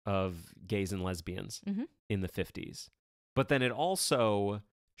of gays and lesbians in the 50s. But then it also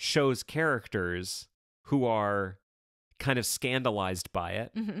shows characters who are kind of scandalized by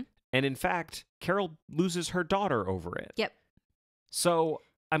it. Mm-hmm. And in fact, Carol loses her daughter over it. Yep. So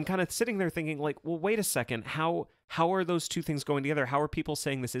I'm kind of sitting there thinking, like, well, wait a second. How are those two things going together? How are people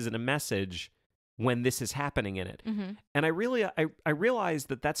saying this isn't a message when this is happening in it? Mm-hmm. And I realized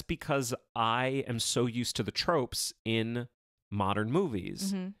that that's because I am so used to the tropes in modern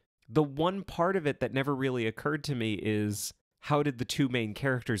movies. Mm-hmm. The one part of it that never really occurred to me is how did the two main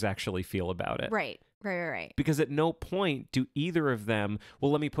characters actually feel about it? Right. Because at no point do either of them,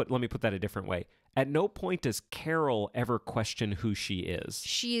 well, let me put that a different way. At no point does Carol ever question who she is.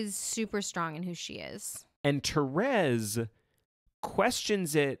 She is super strong in who she is. And Therese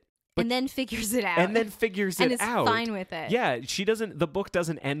questions it. And then figures it out. And is fine with it. Yeah, the book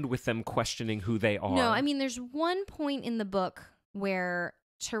doesn't end with them questioning who they are. No, I mean, there's one point in the book where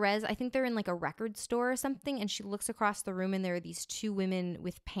Therese, I think they're in like a record store or something, and she looks across the room and there are these two women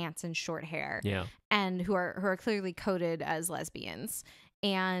with pants and short hair. Yeah. And who are clearly coded as lesbians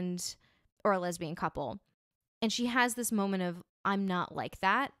or a lesbian couple. And she has this moment of, I'm not like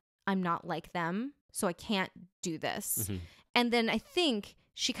that. I'm not like them. So I can't do this. Mm-hmm. And then I think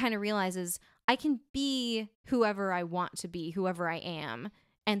she kind of realizes I can be whoever I want to be, whoever I am,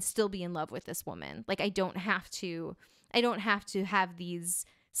 and still be in love with this woman. Like I don't have to have these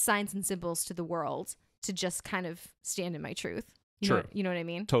signs and symbols to the world to just kind of stand in my truth. You know what I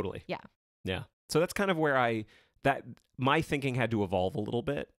mean? Totally. Yeah. Yeah. So that's kind of where my thinking had to evolve a little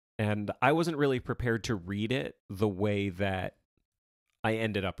bit. And I wasn't really prepared to read it the way that I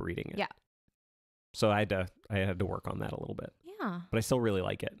ended up reading it. Yeah. So I had to work on that a little bit. Yeah. But I still really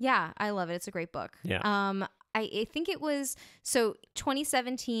like it. Yeah, I love it. It's a great book. Yeah. I think it was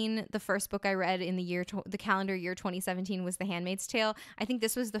 2017. The first book I read in the calendar year 2017 was The Handmaid's Tale. I think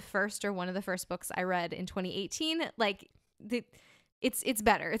this was the first or one of the first books I read in 2018. Like it's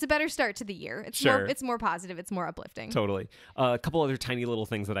better. It's a better start to the year. It's more positive. It's more uplifting. Totally. A couple other tiny little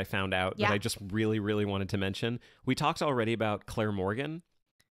things that I found out that I just really, really wanted to mention. We talked already about Claire Morgan,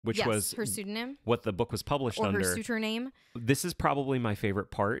 which was her pseudonym, what the book was published or under. her suitor name. This is probably my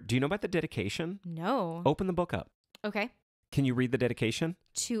favorite part. Do you know about the dedication? No. Open the book up. Okay. Can you read the dedication?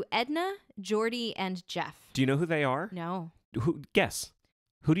 To Edna, Jordy, and Jeff. Do you know who they are? No. Guess.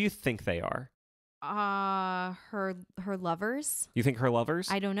 Who do you think they are? Her lovers. You think her lovers?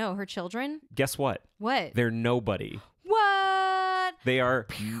 I don't know. Her children. Guess what? What? They're nobody. What? They are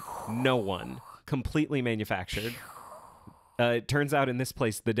no one. Completely manufactured. It turns out in this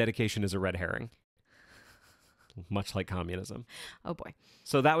place, the dedication is a red herring. Much like communism. Oh, boy.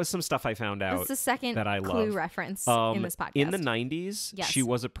 So that was some stuff I found out. That's the second that I clue love. Reference in this podcast. In the 90s, she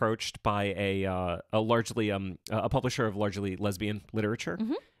was approached by a publisher of largely lesbian literature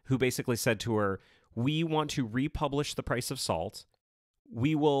who basically said to her, we want to republish The Price of Salt.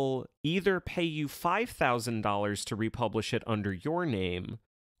 We will either pay you $5,000 to republish it under your name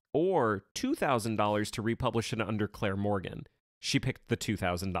or $2,000 to republish it under Claire Morgan. She picked the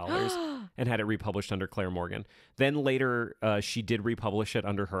 $2,000 and had it republished under Claire Morgan. Then later, she did republish it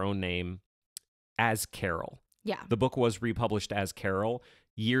under her own name as Carol. Yeah. The book was republished as Carol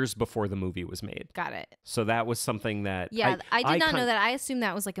years before the movie was made. Got it. So that was something that... Yeah, I did not know that. I assumed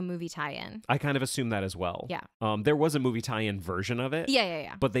that was like a movie tie-in. I kind of assumed that as well. Yeah. There was a movie tie-in version of it.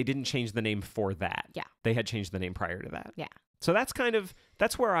 Yeah. But they didn't change the name for that. Yeah. They had changed the name prior to that. Yeah. So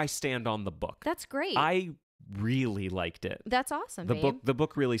that's where I stand on the book. That's great. I really liked it. That's awesome, The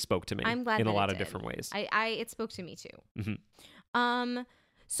book really spoke to me. I'm glad in that a lot it of did. different ways. It spoke to me too. Mm-hmm.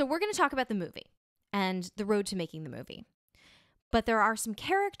 So we're going to talk about the movie and the road to making the movie. But there are some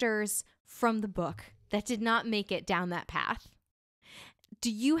characters from the book that did not make it down that path. Do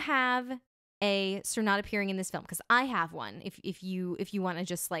you have a Sir not appearing in this film? Because I have one. If you want to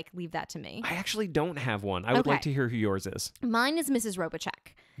just like leave that to me. I actually don't have one. I would like to hear who yours is. Mine is Mrs.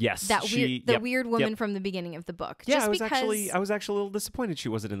 Robichek. Yes, the weird woman from the beginning of the book. Yeah, just I was actually a little disappointed she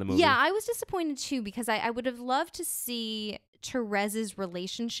wasn't in the movie. Yeah, I was disappointed too because I would have loved to see Therese's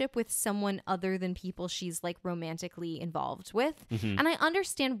relationship with someone other than people she's like romantically involved with. Mm-hmm. And I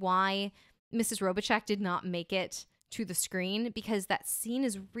understand why Mrs. Robichek did not make it to the screen because that scene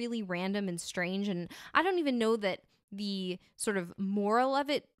is really random and strange, and I don't even know that the sort of moral of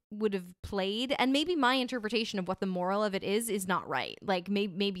it would have played, and maybe my interpretation of what the moral of it is not right. Like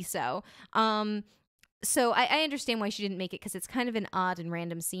maybe so. So I understand why she didn't make it, because it's kind of an odd and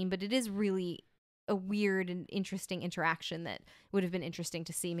random scene, but it is really a weird and interesting interaction that would have been interesting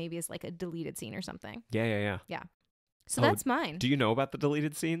to see maybe as like a deleted scene or something. Yeah. So Oh, that's mine. Do you know about the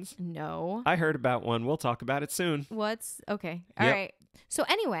deleted scenes? No. I heard about one. We'll talk about it soon. What's okay? All Yep. right. So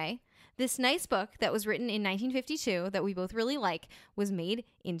anyway, this nice book that was written in 1952 that we both really like was made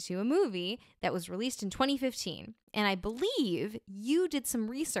into a movie that was released in 2015. And I believe you did some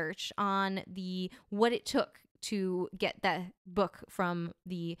research on what it took to get that book from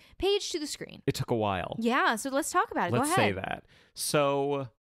the page to the screen. It took a while. Yeah, so let's talk about it. Let's Go say ahead. that. So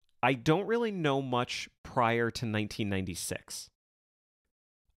I don't really know much prior to 1996.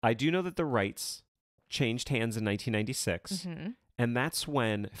 I do know that the rights changed hands in 1996, and that's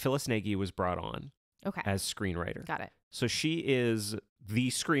when Phyllis Nagy was brought on as screenwriter. Got it. So she is the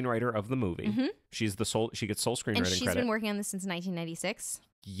screenwriter of the movie. She's the sole. She gets sole screenwriting And she's credit. been working on this since 1996.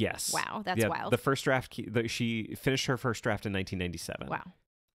 Yes. Wow, that's wild. The first draft. She finished her first draft in 1997. Wow.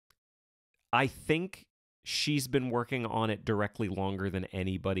 I think she's been working on it directly longer than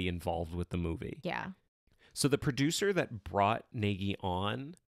anybody involved with the movie. Yeah. So the producer that brought Nagy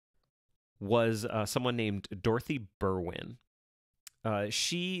on was someone named Dorothy Berwin.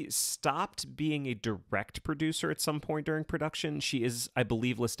 She stopped being a direct producer at some point during production. She is, I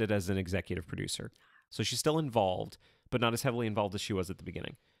believe, listed as an executive producer. So she's still involved, but not as heavily involved as she was at the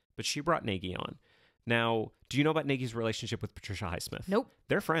beginning. But she brought Nagy on. Now, do you know about Nagy's relationship with Patricia Highsmith? Nope.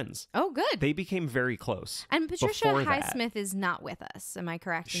 They're friends. Oh, good. They became very close. And Patricia before that. Highsmith is not with us. Am I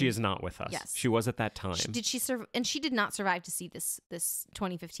correct? She is not with us. Yes. She was at that time. Did she serve? And she did not survive to see this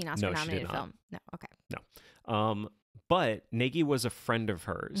 2015 Oscar No, she did nominated not. film. No. Okay. No. But Nagy was a friend of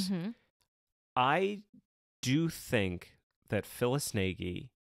hers. I do think that Phyllis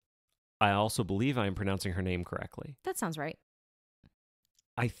Nagy, I also believe I am pronouncing her name correctly. That sounds right.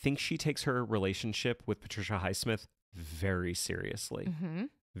 I think she takes her relationship with Patricia Highsmith very seriously.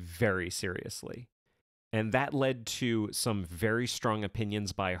 Very seriously. And that led to some very strong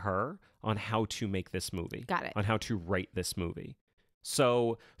opinions by her on how to make this movie. Got it. On how to write this movie.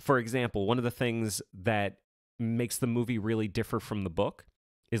 So, for example, one of the things that makes the movie really differ from the book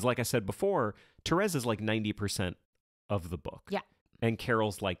is, like I said before, Therese is like 90% of the book. Yeah. And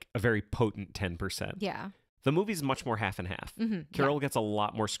Carol's like a very potent 10%. Yeah. The movie's much more half and half. Carol gets a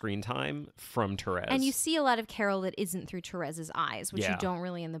lot more screen time from Therese. And you see a lot of Carol that isn't through Therese's eyes, which you don't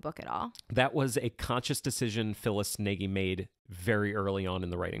really in the book at all. That was a conscious decision Phyllis Nagy made very early on in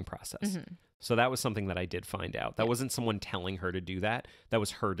the writing process. So that was something that I did find out. That wasn't someone telling her to do that. That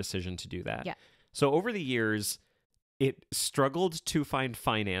was her decision to do that. Yeah. So over the years, it struggled to find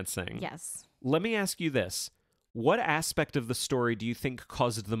financing. Yes. Let me ask you this. What aspect of the story do you think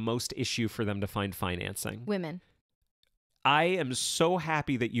caused the most issue for them to find financing? Women. I am so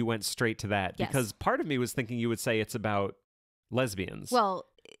happy that you went straight to that, Yes. because part of me was thinking you would say it's about lesbians. Well,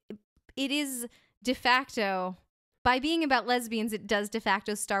 it is de facto. By being about lesbians, it does de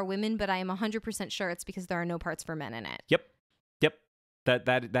facto star women, but I am 100% sure it's because there are no parts for men in it. Yep.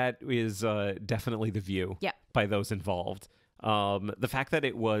 That is definitely the view by those involved. The fact that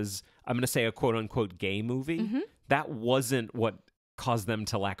it was, I'm going to say, a quote-unquote gay movie, that wasn't what caused them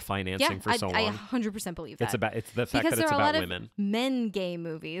to lack financing for so long. I 100% believe that. It's the fact because that it's there are about a lot women. of men gay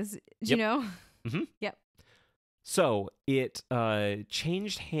movies, you know? Yep. So it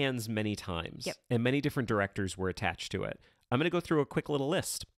changed hands many times, and many different directors were attached to it. I'm going to go through a quick little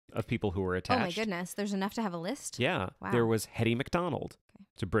list of people who were attached. Oh my goodness, there's enough to have a list? Yeah. Wow. There was Hetty MacDonald.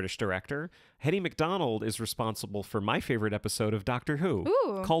 It's a British director. Hetty MacDonald is responsible for my favorite episode of Doctor Who,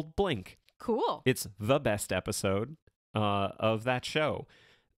 called Blink. Cool. It's the best episode of that show.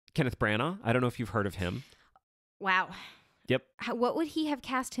 Kenneth Branagh, I don't know if you've heard of him. Wow. Yep. What would he have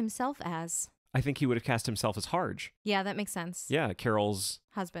cast himself as? I think he would have cast himself as Harge. Yeah, that makes sense. Yeah, Carol's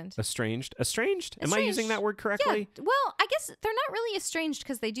husband. Estranged? Am I using that word correctly? Yeah. Well, I guess they're not really estranged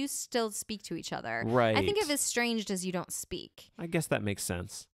because they do still speak to each other. Right. I think of estranged as you don't speak. I guess that makes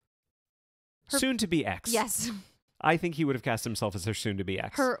sense. Soon to be ex. Yes. I think he would have cast himself as her soon to be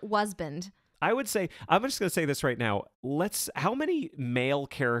ex. Her husband. I would say, I'm just going to say this right now. How many male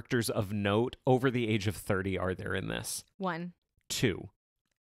characters of note over the age of 30 are there in this? 1. 2.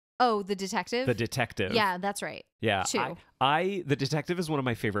 Oh, the detective? The detective. Yeah, that's right. Yeah. 2. The detective is one of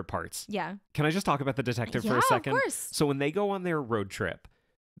my favorite parts. Yeah. Can I just talk about the detective for a second? Yeah, of course. So when they go on their road trip,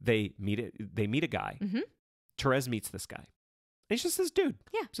 they meet a guy. Therese meets this guy. And he's just this dude.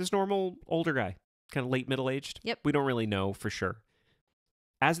 Yeah. He's this normal older guy, kind of late middle-aged. Yep. We don't really know for sure.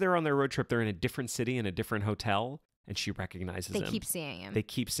 As they're on their road trip, they're in a different city, in a different hotel, and she recognizes him. They keep seeing him. They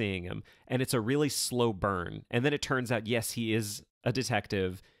keep seeing him. And it's a really slow burn. And then it turns out, yes, he is a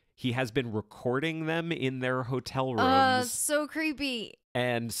detective. he has been recording them in their hotel rooms So creepy.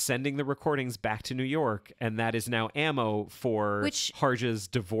 and sending the recordings back to New York, and that is now ammo for Which Harja's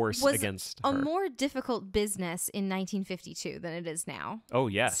divorce was against a her. more difficult business in 1952 than it is now. Oh,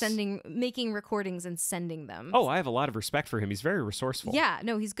 yes. Making recordings and sending them. Oh, I have a lot of respect for him. He's very resourceful. Yeah,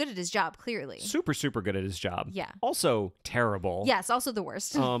 no, he's good at his job, clearly. Super, super good at his job. Yeah. Also terrible. Yes, also the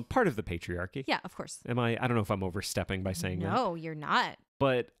worst. Part of the patriarchy. Yeah, of course. I don't know if I'm overstepping by saying that. No, you're not.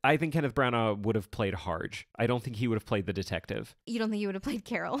 But I think Kenneth Branagh would have played Harj. I don't think he would have played the detective. You don't think you would have played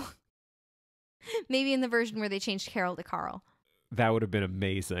Carol? Maybe in the version where they changed Carol to Carl. That would have been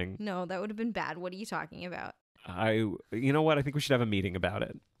amazing. No, that would have been bad. What are you talking about? You know what? I think we should have a meeting about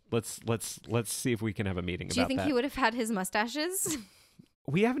it. Let's see if we can have a meeting about that. Do you think he would have had his mustaches?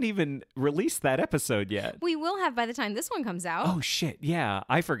 We haven't even released that episode yet. We will have by the time this one comes out. Oh, shit. Yeah,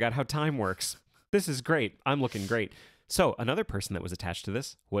 I forgot how time works. This is great. I'm looking great. So another person that was attached to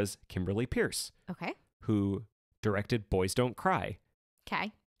this was Kimberly Pierce. Okay. Who directed Boys Don't Cry.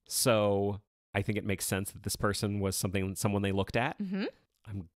 Okay. So I think it makes sense that this person was someone they looked at. Mm-hmm.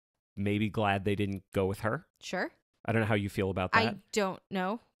 I'm maybe glad they didn't go with her. Sure. I don't know how you feel about that. I don't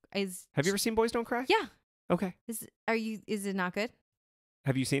know. Have you ever seen Boys Don't Cry? Yeah. Okay. Is it not good?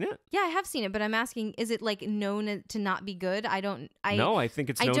 Have you seen it? Yeah, I have seen it, but I'm asking, is it like known to not be good? No, I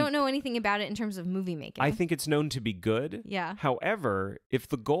think it's known. I don't know anything about it in terms of movie making. I think it's known to be good. Yeah. However, if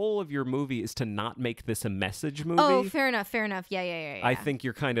the goal of your movie is to not make this a message movie. Oh, fair enough. Yeah. I think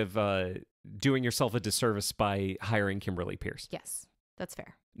you're kind of doing yourself a disservice by hiring Kimberly Pierce. Yes, that's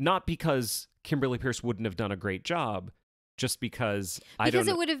fair. Not because Kimberly Pierce wouldn't have done a great job, just because Because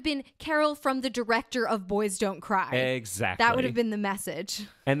it would have been Carol from the director of Boys Don't Cry. Exactly. That would have been the message.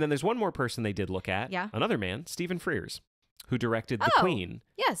 And then there's one more person they did look at. Yeah. Another man, Stephen Frears, who directed The Queen.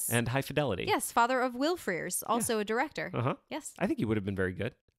 Yes. And High Fidelity. Yes, father of Will Frears, also a director. Uh-huh. Yes. I think he would have been very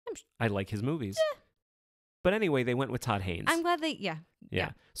good. I like his movies. But anyway, they went with Todd Haynes. I'm glad yeah.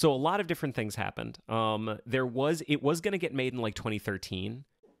 So a lot of different things happened. It was going to get made in like 2013.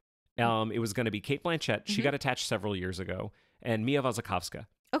 It was going to be Cate Blanchett. She got attached several years ago. And Mia Wasikowska.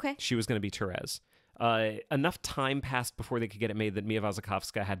 Okay. She was going to be Therese. Enough time passed before they could get it made that Mia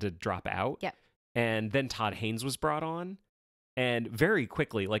Wasikowska had to drop out. Yep. And then Todd Haynes was brought on. And very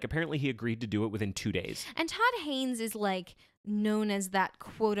quickly, like apparently he agreed to do it within 2 days. And Todd Haynes is like known as that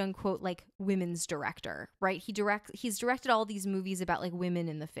quote unquote like women's director, right? He's directed all these movies about like women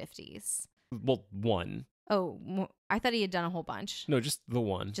in the 50s. Well, one. Oh, I thought he had done a whole bunch. No, just the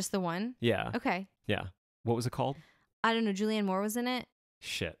one. Just the one? Yeah. Okay. Yeah. What was it called? I don't know. Julianne Moore was in it.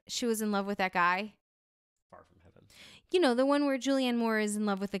 Shit. She was in love with that guy. Far from Heaven. You know, the one where Julianne Moore is in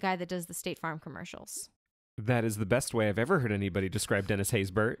love with the guy that does the State Farm commercials. That is the best way I've ever heard anybody describe Dennis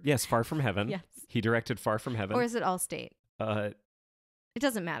Haysbert. Yes, Far From Heaven. Yes. He directed Far From Heaven. Or is it Allstate? It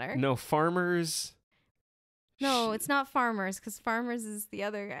doesn't matter. No, Farmers. No, it's not Farmers, because Farmers is the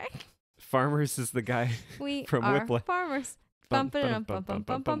other guy. Farmers is the guy We from are Whiplash. Farmers. Bum, bum, bum, bum,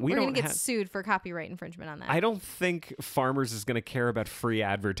 bum, bum. We're going to get sued for copyright infringement on that. I don't think Farmers is going to care about free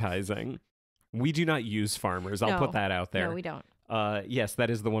advertising. We do not use Farmers. I'll put that out there. No, we don't. Yes, that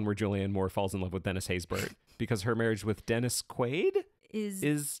is the one where Julianne Moore falls in love with Dennis Haysbert because her marriage with Dennis Quaid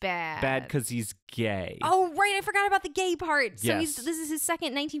is bad. Bad because he's gay. Oh, right. I forgot about the gay part. So Yes. this is his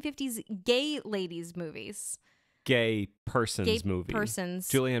second 1950s gay ladies movies. Gay person's Gay movie. persons.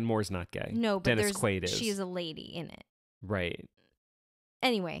 Julianne Moore's not gay. No, but Dennis Quaid is. she is a lady in it. Right.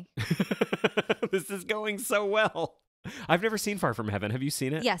 Anyway. This is going so well. I've never seen Far From Heaven. Have you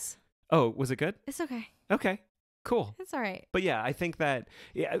seen it? Yes. Oh, was it good? It's okay. Okay. Cool. It's all right. But yeah, I think that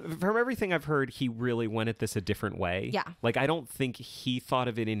from everything I've heard, he really went at this a different way. Yeah. Like, I don't think he thought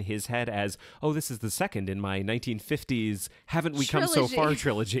of it in his head as, oh, this is the second in my 1950s Haven't We Come So Far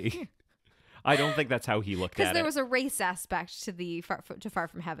trilogy. I don't think that's how he looked at it. Because there was a race aspect to the Far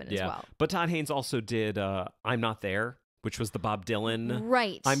From Heaven as well. But Todd Haynes also did I'm Not There, which was the Bob Dylan,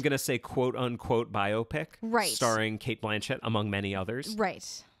 right? I'm going to say quote unquote biopic. Right. Starring Cate Blanchett, among many others.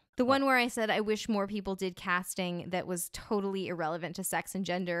 Right. The one where I said I wish more people did casting that was totally irrelevant to sex and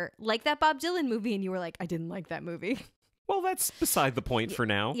gender, like that Bob Dylan movie, and you were like, I didn't like that movie. Well, that's beside the point for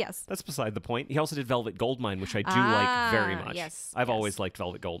now. Yes. That's beside the point. He also did Velvet Goldmine, which I do like very much. Yes. I've always liked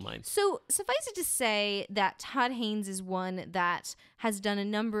Velvet Goldmine. So suffice it to say that Todd Haynes is one that has done a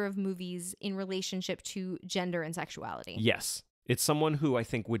number of movies in relationship to gender and sexuality. Yes. It's someone who I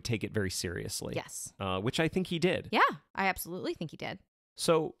think would take it very seriously. Yes. Which I think he did. Yeah, I absolutely think he did.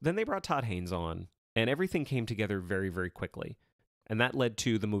 So then they brought Todd Haynes on, and everything came together very, very quickly. And that led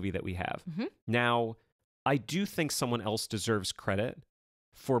to the movie that we have. Mm-hmm. Now, I do think someone else deserves credit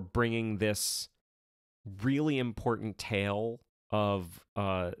for bringing this really important tale of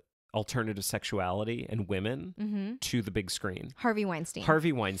alternative sexuality and women to the big screen. Harvey Weinstein.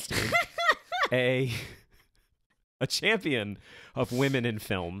 Harvey Weinstein, a champion of women in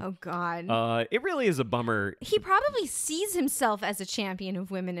film. Oh, God. It really is a bummer. He probably sees himself as a champion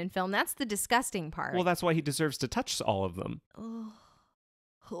of women in film. That's the disgusting part. Well, that's why he deserves to touch all of them.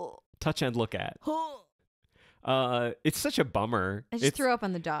 Touch and look at. It's such a bummer. I just threw up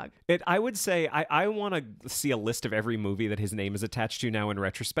on the dog. I would say I want to see a list of every movie that his name is attached to now in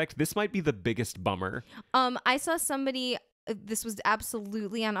retrospect. This might be the biggest bummer. I saw somebody, this was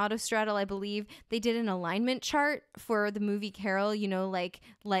absolutely on Autostraddle, I believe. They did an alignment chart for the movie Carol, you know, like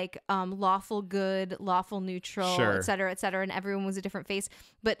lawful good, lawful neutral, Sure. et cetera, and everyone was a different face.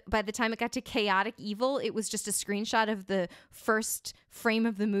 But by the time it got to chaotic evil, it was just a screenshot of the first frame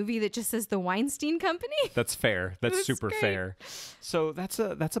of the movie that just says the Weinstein Company. That's fair. That's super great. fair. So that's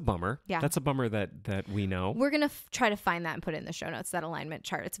a bummer. Yeah. That's a bummer that we know. We're going to try to find that and put it in the show notes, that alignment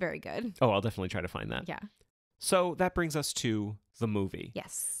chart. It's very good. Oh, I'll definitely try to find that. Yeah. So that brings us to the movie.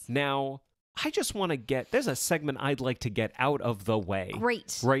 Yes. Now, I just want to there's a segment I'd like to get out of the way.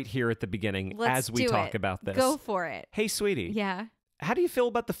 Great. Right here at the beginning Let's as we do talk it. about this. Go for it. Hey, sweetie. Yeah. How do you feel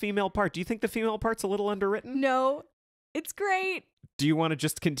about the female part? Do you think the female part's a little underwritten? No, it's great. Do you want to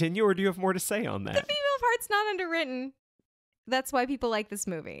just continue or do you have more to say on that? The female part's not underwritten. That's why people like this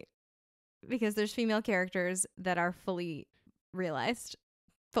movie. Because there's female characters that are fully realized.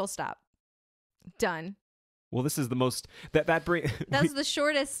 Full stop. Done. Well, this is the most That's the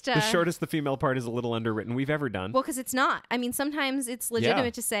shortest. The shortest the female part is a little underwritten we've ever done. Well, because it's not. I mean, sometimes it's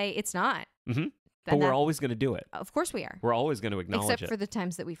legitimate to say it's not. Mm-hmm. But we're always going to do it. Of course we are. We're always going to acknowledge it. Except for the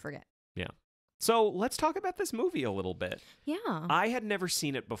times that we forget. Yeah. So let's talk about this movie a little bit. Yeah. I had never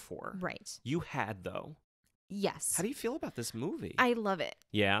seen it before. Right. You had, though. Yes. How do you feel about this movie? I love it.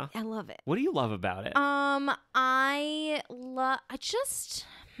 Yeah? I love it. What do you love about it?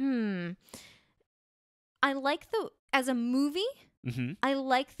 I like as a movie, mm-hmm. I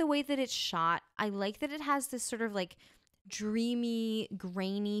like the way that it's shot. I like that it has this sort of like dreamy,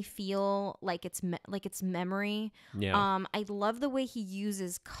 grainy feel, like it's memory. Yeah. I love the way he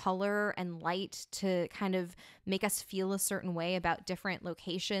uses color and light to kind of make us feel a certain way about different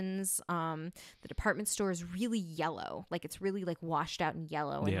locations. The department store is really yellow, like it's really like washed out in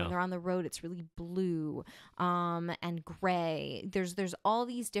yellow, and when they're on the road, it's really blue and gray. There's all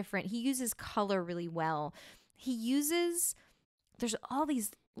these different. He uses color really well. There's all these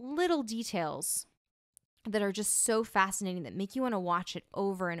little details that are just so fascinating that make you want to watch it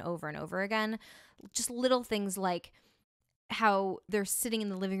over and over and over again. Just little things like how they're sitting in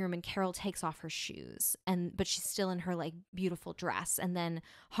the living room and Carol takes off her shoes but she's still in her like beautiful dress, and then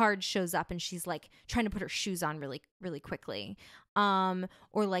Hard shows up and she's like trying to put her shoes on really, really quickly. Or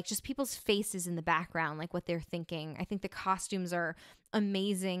like just people's faces in the background, like what they're thinking. I think the costumes are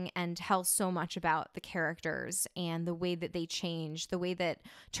amazing and tell so much about the characters and the way that they change. The way that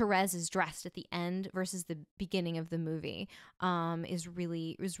Therese is dressed at the end versus the beginning of the movie is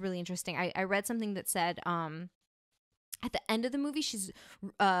really interesting. I read something that said at the end of the movie,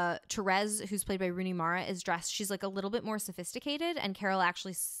 Therese, who's played by Rooney Mara, is dressed. She's like a little bit more sophisticated, and Carol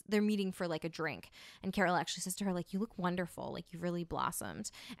actually, they're meeting for like a drink, and Carol actually says to her, like, "You look wonderful, like you've really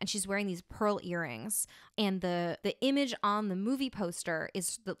blossomed." And she's wearing these pearl earrings, and the image on the movie poster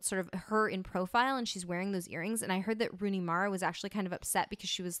is sort of her in profile, and she's wearing those earrings. And I heard that Rooney Mara was actually kind of upset because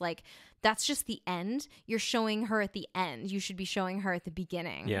she was like, "That's just the end. You're showing her at the end. You should be showing her at the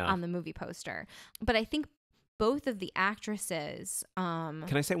beginning on the movie poster." But I think both of the actresses. Can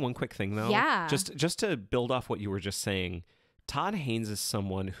I say one quick thing though? Yeah. Just to build off what you were just saying, Todd Haynes is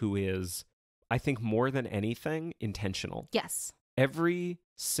someone who is, I think, more than anything, intentional. Yes. Every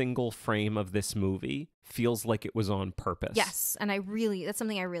single frame of this movie feels like it was on purpose. Yes, and that's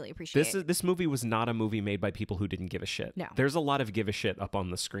something I really appreciate. This movie was not a movie made by people who didn't give a shit. No. There's a lot of give a shit up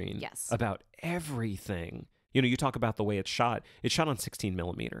on the screen. Yes. About everything. You know, you talk about the way it's shot. It's shot on 16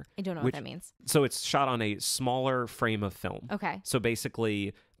 millimeter. I don't know what that means. So it's shot on a smaller frame of film. Okay. So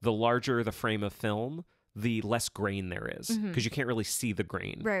basically, the larger the frame of film, the less grain there is, because you can't really see the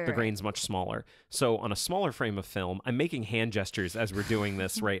grain. Right, the grain's much smaller. So on a smaller frame of film, I'm making hand gestures as we're doing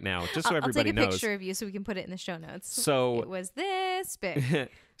this right now, just so everybody knows. I'll take a picture of you so we can put it in the show notes. So it was this big.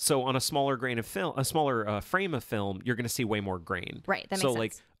 So on a smaller frame of film, you're going to see way more grain. Right. That makes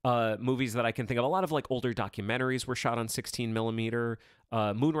sense. Like movies that I can think of, a lot of like older documentaries were shot on 16 millimeter.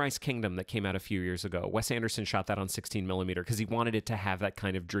 Moonrise Kingdom that came out a few years ago. Wes Anderson shot that on 16 millimeter because he wanted it to have that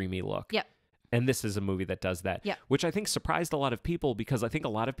kind of dreamy look. Yep. And this is a movie that does that, Yeah. which I think surprised a lot of people because I think a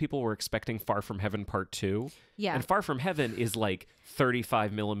lot of people were expecting Far From Heaven Part 2. Yeah. And Far From Heaven is like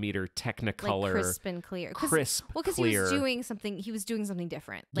 35 millimeter Technicolor. Like crisp and clear. Crisp, because clear. he was doing something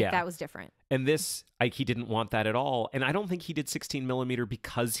different. Like Yeah. that was different. And this, like, he didn't want that at all. And I don't think he did 16 millimeter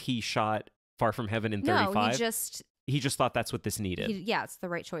because he shot Far From Heaven in 35. No, he just thought that's what this needed. it's the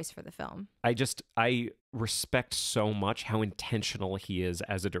right choice for the film. I respect so much how intentional he is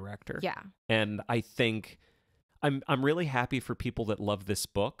as a director. Yeah. And I think I'm really happy for people that love this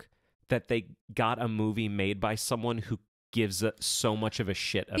book that they got a movie made by someone who gives so much of a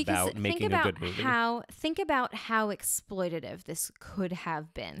shit about making a good movie. Think about how exploitative this could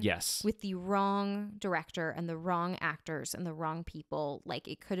have been. Yes. With the wrong director and the wrong actors and the wrong people. Like,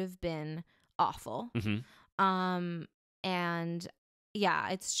 it could have been awful. Mm-hmm. And yeah,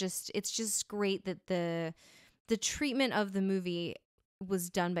 it's just great that the treatment of the movie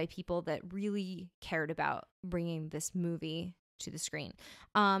was done by people that really cared about bringing this movie to the screen.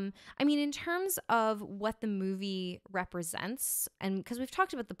 I mean, in terms of what the movie represents, and because we've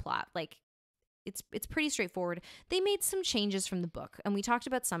talked about the plot, like it's pretty straightforward. They made some changes from the book, and we talked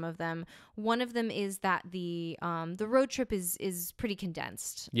about some of them. One of them is that the road trip is pretty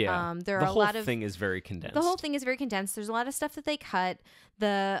condensed. Yeah, there are a lot of the whole thing is very condensed. The whole thing is very condensed. There's a lot of stuff that they cut.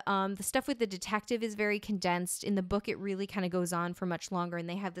 The stuff with the detective is very condensed. In the book, it really kind of goes on for much longer, and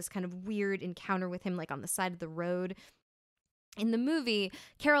they have this kind of weird encounter with him, like on the side of the road. In the movie,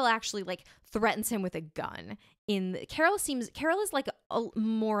 Carol actually like threatens him with a gun. Carol is like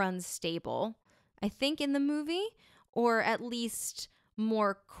more unstable, I think, in the movie, or at least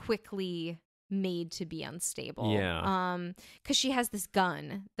more quickly made to be unstable. Yeah. Because she has this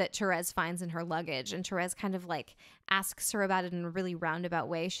gun that Therese finds in her luggage, and Therese kind of like asks her about it in a really roundabout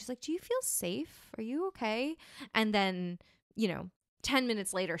way. She's like, "Do you feel safe? Are you okay?" And then, 10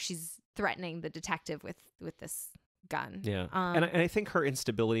 minutes later, she's threatening the detective with this gun. Yeah. And I think her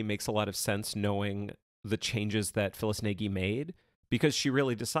instability makes a lot of sense, knowing the changes that Phyllis Nagy made, because she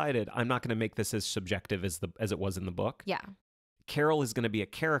really decided, I'm not going to make this as subjective as it was in the book. Yeah. Carol is going to be a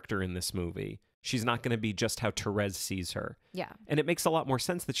character in this movie. She's not going to be just how Therese sees her. Yeah. And it makes a lot more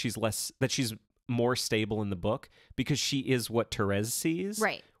sense that she's more stable in the book because she is what Therese sees.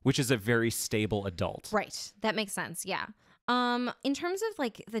 Right. Which is a very stable adult. Right. That makes sense. Yeah. In terms of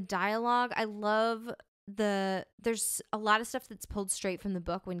like the dialogue, I love there's a lot of stuff that's pulled straight from the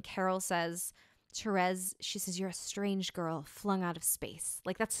book when Carol says, Therese, she says, "You're a strange girl flung out of space."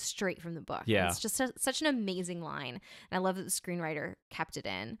 Like, that's straight from the book. Yeah. And it's just such an amazing line. And I love that the screenwriter kept it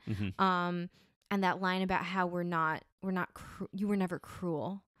in. Mm-hmm. And that line about how you were never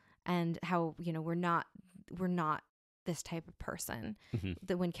cruel, and how, we're not this type of person. Mm-hmm.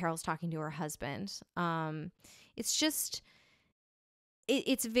 That when Carol's talking to her husband, it's just,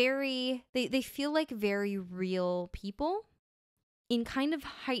 it's very, they feel like very real people in kind of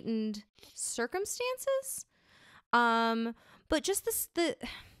heightened circumstances. But just the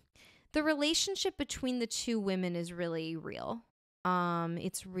relationship between the two women is really real.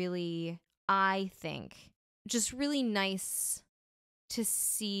 It's really, I think, just really nice to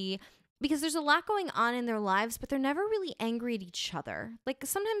see, because there's a lot going on in their lives, but they're never really angry at each other. Like,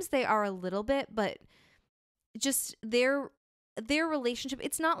 sometimes they are a little bit, but just their relationship,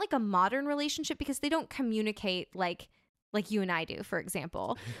 it's not like a modern relationship because they don't communicate like you and I do, for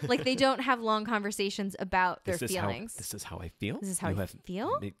example. Like, they don't have long conversations about their feelings. This is how I feel. This is how I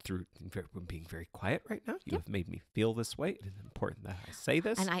feel? Through being very quiet right now, you have made me feel this way. It is important that I say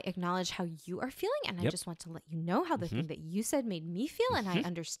this. And I acknowledge how you are feeling, and I just want to let you know how the thing that you said made me feel, and I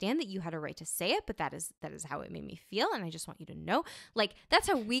understand that you had a right to say it, but that is how it made me feel, and I just want you to know. Like, that's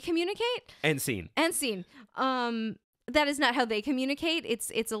how we communicate. And scene. That is not how they communicate.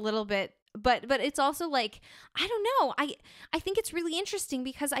 It's a little bit, but it's also like, I don't know. I think it's really interesting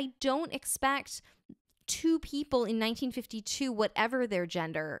because I don't expect two people in 1952, whatever their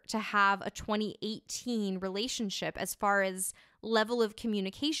gender, to have a 2018 relationship as far as level of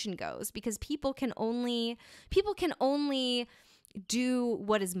communication goes, because people can only do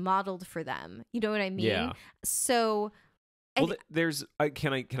what is modeled for them. You know what I mean? Yeah. So, well, there's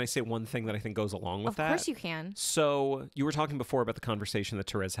can I say one thing that I think goes along with that? Of course you can. So you were talking before about the conversation that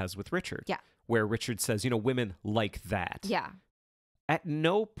Therese has with Richard. Yeah. Where Richard says, women like that. Yeah. At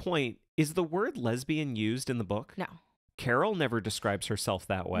no point is the word lesbian used in the book. No. Carol never describes herself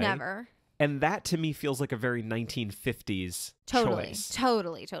that way. Never. And that to me feels like a very 1950s choice.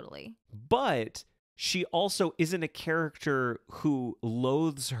 Totally. But she also isn't a character who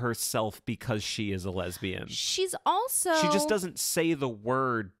loathes herself because she is a lesbian. She's also... She just doesn't say the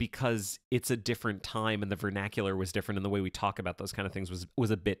word because it's a different time and the vernacular was different and the way we talk about those kind of things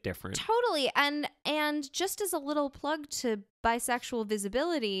was a bit different. Totally. And just as a little plug to bisexual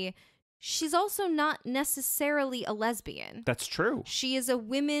visibility, she's also not necessarily a lesbian. That's true. She is a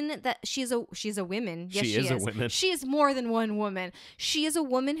woman that she's a woman. Yes, she is a woman. She is more than one woman. She is a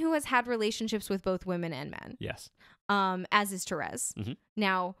woman who has had relationships with both women and men. Yes. As is Therese. Mm-hmm.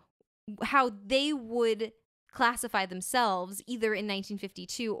 Now, how they would classify themselves either in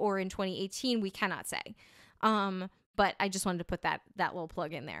 1952 or in 2018, we cannot say. But I just wanted to put that little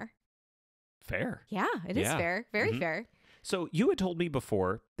plug in there. Fair. Yeah, it is fair. Very fair. So you had told me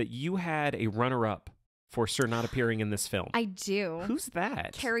before that you had a runner-up for Sir not appearing in this film. I do. Who's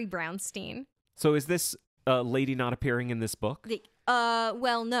that? Carrie Brownstein. So is this lady not appearing in this book?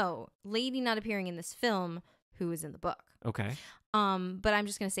 Well, no. Lady not appearing in this film, who is in the book. Okay. But I'm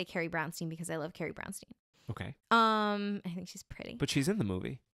just going to say Carrie Brownstein because I love Carrie Brownstein. Okay. I think she's pretty. But she's in the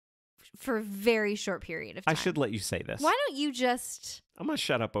movie. For a very short period of time. I should let you say this. Why don't you just... I'm going to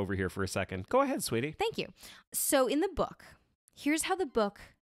shut up over here for a second. Go ahead, sweetie. Thank you. So in the book, here's how the book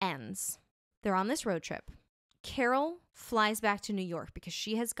ends. They're on this road trip. Carol flies back to New York because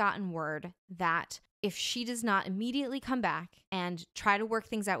she has gotten word that if she does not immediately come back and try to work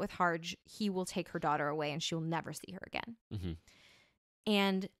things out with Harge, he will take her daughter away and she will never see her again. Mm-hmm.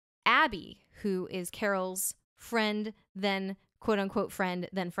 And Abby, who is Carol's friend, then quote-unquote friend,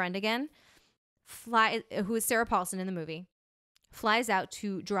 then friend again, who is Sarah Paulson in the movie, flies out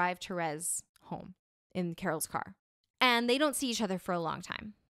to drive Therese home in Carol's car. And they don't see each other for a long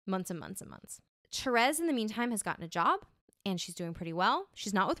time, months and months and months. Therese, in the meantime, has gotten a job, and she's doing pretty well.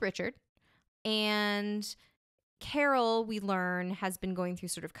 She's not with Richard. And Carol, we learn, has been going through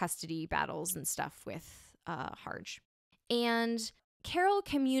sort of custody battles and stuff with Harge. And Carol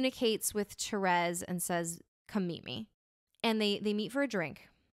communicates with Therese and says, come meet me. And they meet for a drink.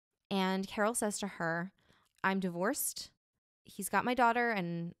 And Carol says to her, I'm divorced. He's got my daughter,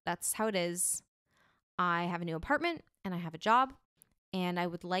 and that's how it is. I have a new apartment, and I have a job, and I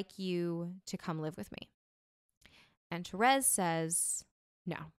would like you to come live with me. And Therese says,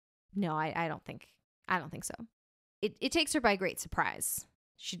 no, I don't think so. It takes her by great surprise.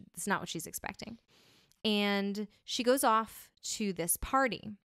 It's not what she's expecting. And she goes off to this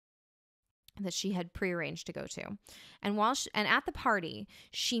party that she had prearranged to go to. And at the party,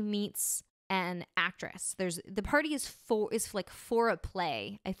 she meets an actress. The party is like for a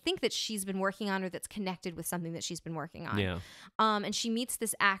play, I think that she's been working on, or that's connected with something that she's been working on. Yeah. And she meets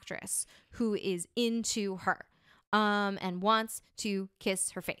this actress who is into her, and wants to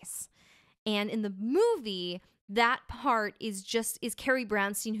kiss her face. And in the movie, that part is Carrie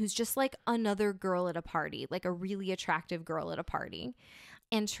Brownstein, who's just like another girl at a party, like a really attractive girl at a party.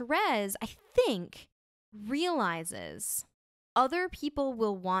 And Therese, I think, realizes other people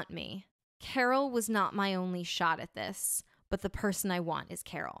will want me. Carol was not my only shot at this, but the person I want is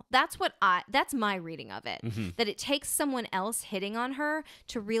Carol. That's my reading of it. Mm-hmm. That it takes someone else hitting on her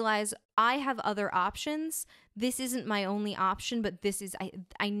to realize I have other options. This isn't my only option, but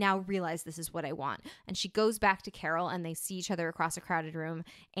I now realize this is what I want. And she goes back to Carol, and they see each other across a crowded room,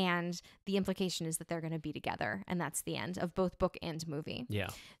 and the implication is that they're going to be together, and that's the end of both book and movie. Yeah.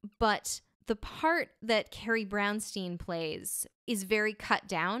 But the part that Carrie Brownstein plays is very cut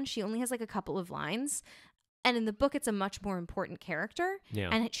down. She only has like a couple of lines. And in the book, it's a much more important character. Yeah.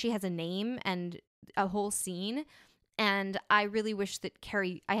 And she has a name and a whole scene. And I really wish that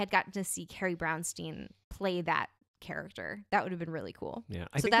I had gotten to see Carrie Brownstein play that character. That would have been really cool. Yeah.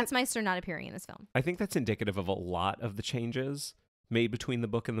 So that's my Sir not appearing in this film. I think that's indicative of a lot of the changes made between the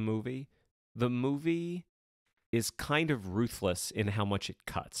book and the movie. The movie is kind of ruthless in how much it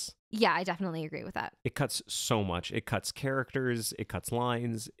cuts. Yeah, I definitely agree with that. It cuts so much. It cuts characters, it cuts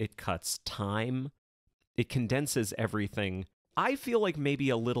lines, it cuts time. It condenses everything. I feel like maybe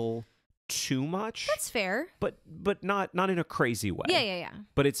a little too much. That's fair. But not in a crazy way. Yeah.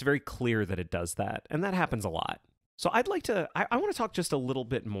 But it's very clear that it does that. And that happens a lot. So I'd like to, I want to talk just a little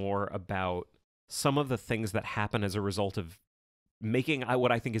bit more about some of the things that happen as a result of making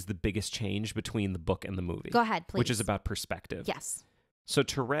what I think is the biggest change between the book and the movie. Go ahead, please. Which is about perspective. Yes. So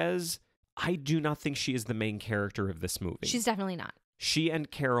Therese, I do not think she is the main character of this movie. She's definitely not. She and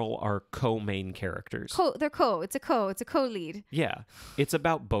Carol are co-main characters. It's a co-lead. Yeah. It's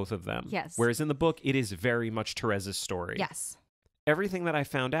about both of them. Yes. Whereas in the book, it is very much Therese's story. Yes. Everything that I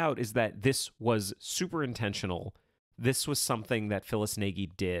found out is that this was super intentional. This was something that Phyllis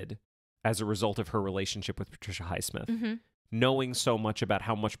Nagy did as a result of her relationship with Patricia Highsmith. Mm-hmm. knowing so much about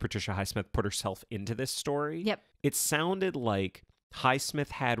how much Patricia Highsmith put herself into this story, Yep. it sounded like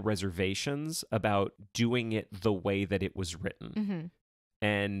Highsmith had reservations about doing it the way that it was written. Mm-hmm.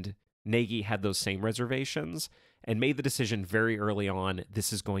 And Nagy had those same reservations and made the decision very early on,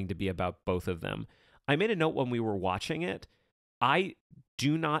 this is going to be about both of them. I made a note when we were watching it. I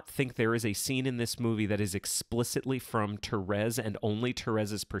do not think there is a scene in this movie that is explicitly from Therese and only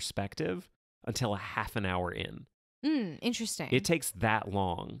Therese's perspective until a half an hour in. Interesting. It takes that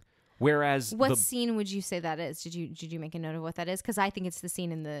long. Whereas what scene would you say that is? Did you make a note of what that is? Because I think it's the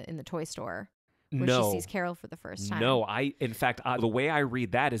scene in the toy store where she sees Carol for the first time. No, in fact, the way I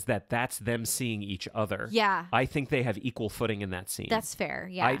read that is that that's them seeing each other. Yeah. I think they have equal footing in that scene. That's fair.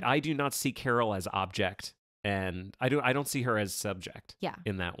 Yeah. I do not see Carol as object, and I don't see her as subject. Yeah.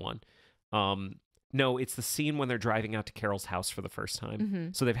 In that one. No, it's the scene when they're driving out to Carol's house for the first time. Mm-hmm.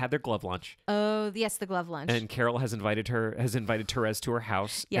 So they've had their glove lunch. Oh, yes, the glove lunch. And Carol has invited Therese to her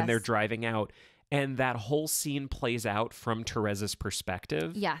house, yes. and they're driving out. And that whole scene plays out from Therese's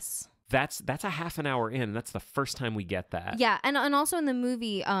perspective. Yes. That's a half an hour in. And that's the first time we get that. Yeah, and also in the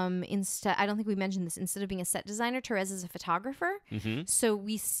movie, instead, I don't think we mentioned this. Instead of being a set designer, Therese is a photographer. Mm-hmm. So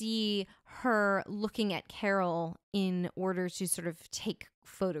we see her looking at Carol in order to sort of take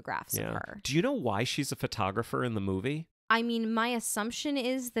photographs of her. Do you know why she's a photographer in the movie? I mean, my assumption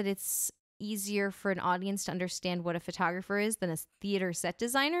is that it's easier for an audience to understand what a photographer is than a theater set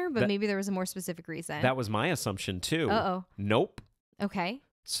designer, but maybe there was a more specific reason. That was my assumption too. Uh-oh. Nope. Okay.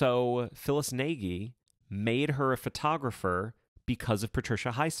 So Phyllis Nagy made her a photographer because of Patricia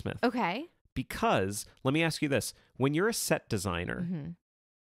Highsmith. Okay. Because, let me ask you this. When you're a set designer, Mm-hmm.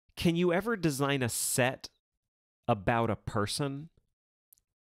 can you ever design a set about a person?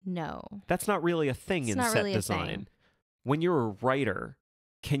 No. That's not really a thing It's in not set really a design. thing. When you're a writer,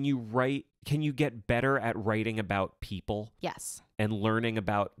 can you get better at writing about people Yes. and learning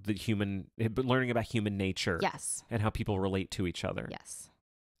about human nature Yes. and how people relate to each other? Yes.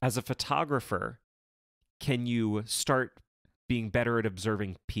 As a photographer, can you start being better at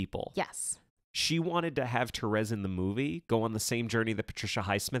observing people? Yes. She wanted to have Therese in the movie go on the same journey that Patricia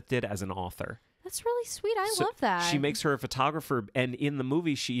Highsmith did as an author. That's really sweet. I So love that. She makes her a photographer, and in the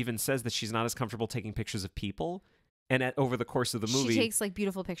movie, she even says that she's not as comfortable taking pictures of people. And over the course of the movie, she takes like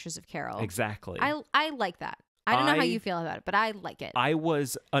beautiful pictures of Carol. Exactly. I like that. I don't know how you feel about it, but I like it.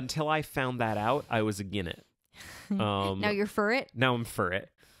 Until I found that out, I was again it. Now you're for it? Now I'm for it.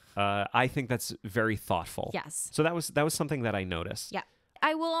 I think that's very thoughtful. Yes. So that was something that I noticed. Yeah.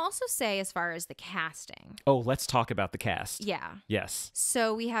 I will also say, as far as the casting. Oh, let's talk about the cast. Yeah. Yes.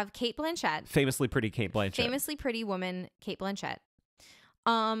 So we have Cate Blanchett. Famously pretty Cate Blanchett. Famously pretty woman, Cate Blanchett.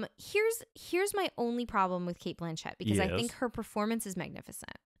 Here's my only problem with Cate Blanchett, because I think her performance is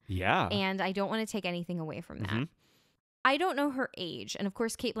magnificent. Yeah. And I don't want to take anything away from that. Mm-hmm. I don't know her age. And of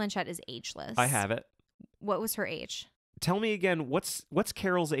course, Cate Blanchett is ageless. I have it. What was her age? Tell me again, what's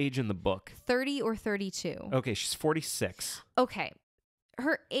Carol's age in the book? 30 or 32. Okay, she's 46. Okay.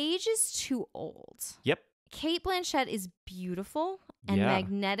 Her age is too old. Yep. Cate Blanchett is beautiful and Yeah.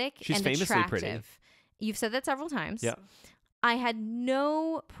 magnetic She's and famously attractive. pretty. You've said that several times. Yeah. I had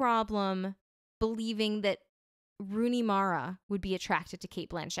no problem believing that Rooney Mara would be attracted to Cate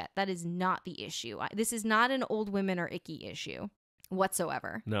Blanchett. That is not the issue. This is not an old women are icky issue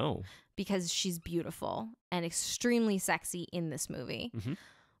whatsoever. No. Because she's beautiful and extremely sexy in this movie. Mm-hmm.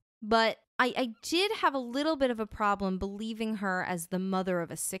 But I did have a little bit of a problem believing her as the mother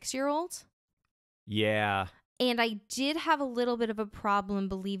of a 6-year-old. Yeah. And I did have a little bit of a problem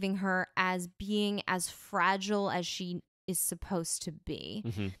believing her as being as fragile as she is supposed to be,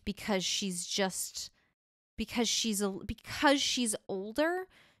 Mm-hmm. because she's older,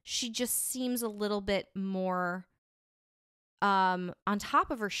 she just seems a little bit more on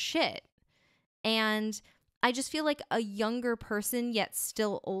top of her shit. And I just feel like a younger person, yet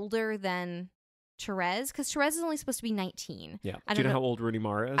still older than Therese, because Therese is only supposed to be 19. Yeah. I Do you don't know know how old Rooney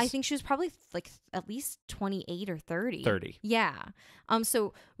Mara is? I think she was probably like at least 28 or 30. 30. Yeah.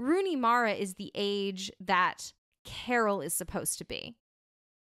 So Rooney Mara is the age that Carol is supposed to be.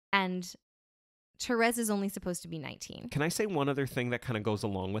 And Therese is only supposed to be 19. Can I say one other thing that kind of goes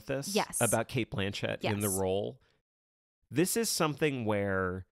along with this? Yes. About Cate Blanchett in the Yes. role? This is something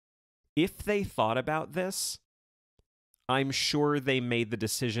where if they thought about this, I'm sure they made the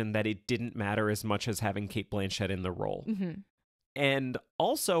decision that it didn't matter as much as having Cate Blanchett in the role. Mm-hmm. And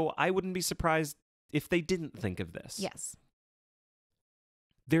also, I wouldn't be surprised if they didn't think of this. Yes.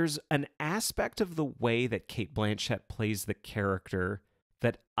 There's an aspect of the way that Cate Blanchett plays the character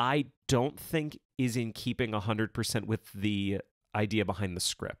that I don't think is in keeping 100% with the idea behind the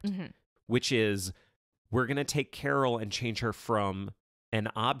script, Mm-hmm. which is we're going to take Carol and change her from an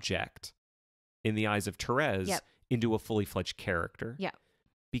object in the eyes of Therese Yep. into a fully fledged character. Yep.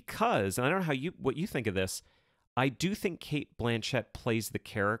 Because, and I don't know what you think of this, I do think Cate Blanchett plays the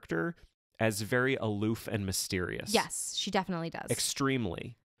character as very aloof and mysterious. Yes, she definitely does.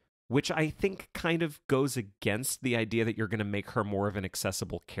 Extremely. Which I think kind of goes against the idea that you're going to make her more of an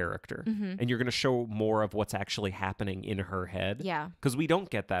accessible character. Mm-hmm. And you're going to show more of what's actually happening in her head. Yeah. Because we don't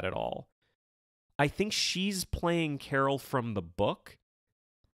get that at all. I think she's playing Carol from the book.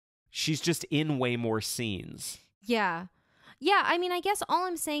 She's just in way more scenes. Yeah. Yeah, I mean, I guess all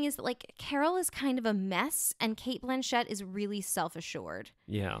I'm saying is that, like, Carol is kind of a mess, and Cate Blanchett is really self-assured.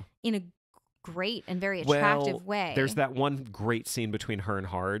 Yeah. In a great and very attractive way. There's that one great scene between her and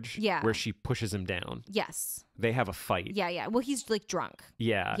Harge where she pushes him down. Yes. They have a fight. Yeah. Well, he's, like, drunk.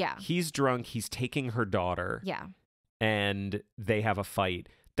 Yeah. Yeah. He's drunk. He's taking her daughter. Yeah. And they have a fight.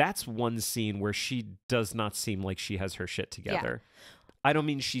 That's one scene where she does not seem like she has her shit together. Yeah. I don't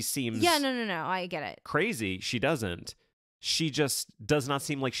mean she seems... Yeah, no. I get it. Crazy. She doesn't. She just does not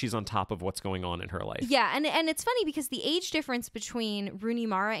seem like she's on top of what's going on in her life. Yeah, and it's funny because the age difference between Rooney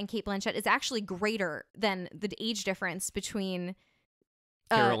Mara and Cate Blanchett is actually greater than the age difference between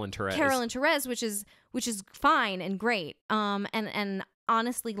Carol and Therese. which is fine and great. And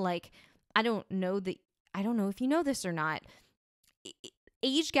honestly, like, I don't know if you know this or not.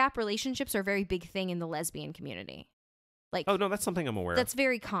 Age gap relationships are a very big thing in the lesbian community. Like, oh no, that's something I'm aware of. That's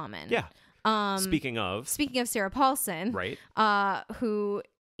very common. Yeah. Speaking of Sarah Paulson, right? Who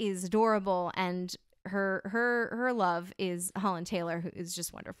is adorable, and her love is Holland Taylor, who is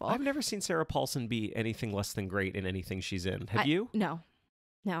just wonderful. I've never seen Sarah Paulson be anything less than great in anything she's in. Have you? No.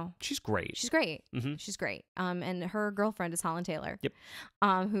 She's great. She's great. Mm-hmm. She's great. And her girlfriend is Holland Taylor. Yep.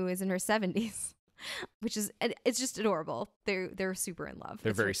 Who is in her 70s, which is it's just adorable. They're super in love.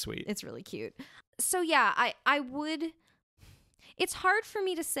 They're very sweet. It's really cute. So yeah, I would. It's hard for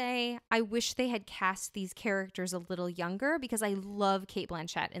me to say I wish they had cast these characters a little younger because I love Cate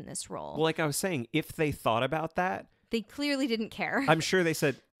Blanchett in this role. Well, like I was saying, if they thought about that... They clearly didn't care. I'm sure they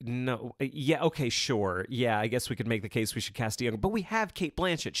said, no, yeah, okay, sure. Yeah, I guess we could make the case we should cast a younger... But we have Cate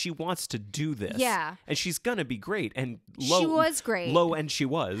Blanchett. She wants to do this. Yeah. And she's going to be great. And she was great. And she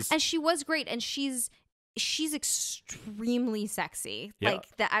was. And she was great. And she's extremely sexy. Yeah.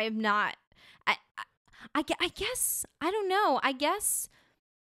 Like, that I am not... I guess, I don't know. I guess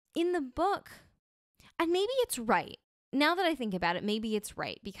in the book, and maybe it's right. Now that I think about it, maybe it's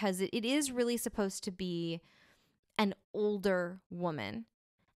right because it is really supposed to be an older woman.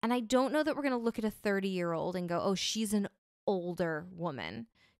 And I don't know that we're going to look at a 30-year-old and go, oh, she's an older woman.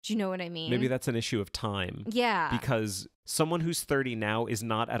 Do you know what I mean? Maybe that's an issue of time. Yeah. Because someone who's 30 now is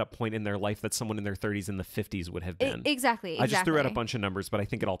not at a point in their life that someone in their 30s in the 50s would have been. Exactly. I just threw out a bunch of numbers, but I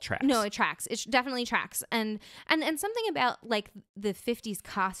think it all tracks. No, it tracks. It definitely tracks. And something about, like, the 50s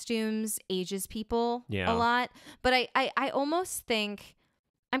costumes ages people a lot. But I almost think...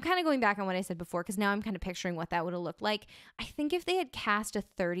 I'm kind of going back on what I said before because now I'm kind of picturing what that would have looked like. I think if they had cast a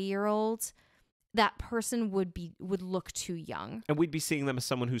 30-year-old... that person would look too young. And we'd be seeing them as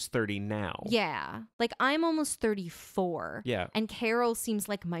someone who's 30 now. Yeah. Like, I'm almost 34. Yeah. And Carol seems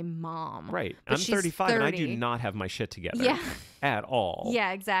like my mom. Right. I'm 35 and I do not have my shit together. Yeah. At all.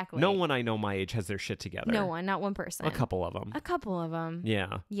 Yeah, exactly. No one I know my age has their shit together. No one. Not one person. A couple of them.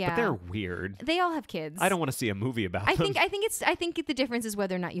 Yeah. Yeah. But they're weird. They all have kids. I don't want to see a movie about them. I think the difference is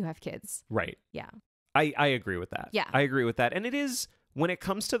whether or not you have kids. Right. Yeah. I agree with that. Yeah. I agree with that. And it is... when it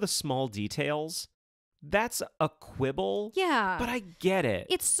comes to the small details, that's a quibble. Yeah. But I get it.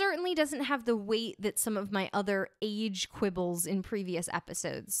 It certainly doesn't have the weight that some of my other age quibbles in previous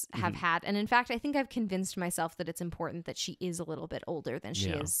episodes have had. And in fact, I think I've convinced myself that it's important that she is a little bit older than she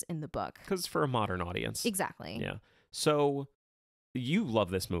is in the book. Because for a modern audience. Exactly. Yeah. So you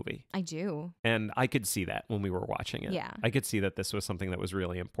love this movie. I do. And I could see that when we were watching it. Yeah. I could see that this was something that was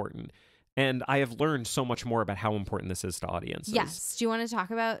really important. And I have learned so much more about how important this is to audiences. Yes. Do you want to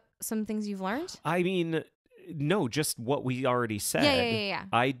talk about some things you've learned? I mean, no, just what we already said. Yeah.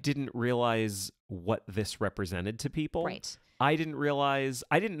 I didn't realize what this represented to people. Right. I didn't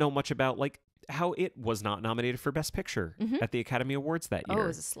know much about, like, how it was not nominated for Best Picture at the Academy Awards that year. Oh, it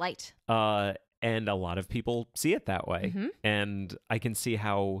was a slight. And a lot of people see it that way. Mm-hmm. And I can see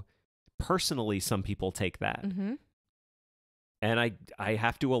how personally some people take that. Mm-hmm. And I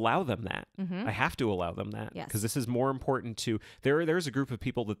have to allow them that. Mm-hmm. I have to allow them that. Yes. Because this is more important to... There's a group of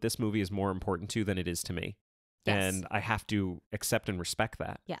people that this movie is more important to than it is to me. Yes. And I have to accept and respect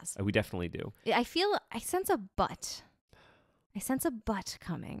that. Yes. We definitely do. I sense a but. I sense a but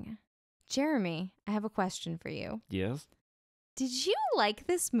coming. Jeremy, I have a question for you. Yes? Did you like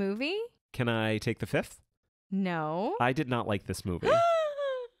this movie? Can I take the fifth? No. I did not like this movie.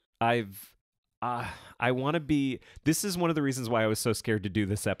 I want to be. This is one of the reasons why I was so scared to do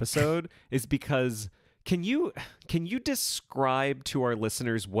this episode is because can you describe to our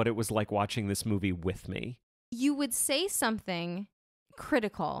listeners what it was like watching this movie with me? You would say something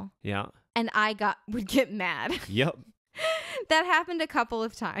critical. Yeah. And would get mad. Yep. That happened a couple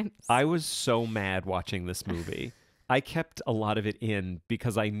of times. I was so mad watching this movie. I kept a lot of it in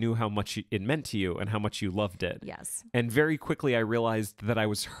because I knew how much it meant to you and how much you loved it. Yes. And very quickly I realized that I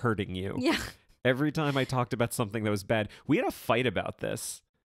was hurting you. Yeah. Every time I talked about something that was bad, we had a fight about this.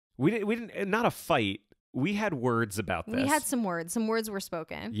 We didn't not a fight. We had words about this. We had some words. Some words were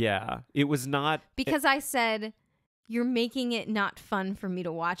spoken. Yeah. It was not because I said, you're making it not fun for me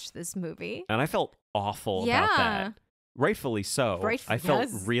to watch this movie. And I felt awful about that. Rightfully so. I felt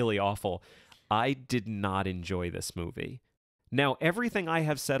really awful. I did not enjoy this movie. Now, everything I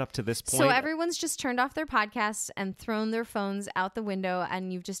have set up to this point... So everyone's just turned off their podcasts and thrown their phones out the window,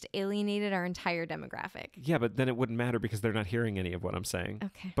 and you've just alienated our entire demographic. Yeah, but then it wouldn't matter because they're not hearing any of what I'm saying.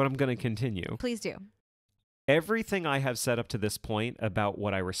 Okay. But I'm going to continue. Please do. Everything I have set up to this point about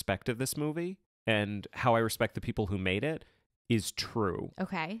what I respect of this movie and how I respect the people who made it is true.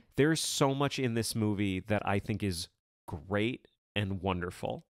 Okay. There's so much in this movie that I think is great and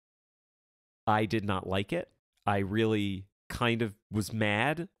wonderful. I did not like it. I really kind of was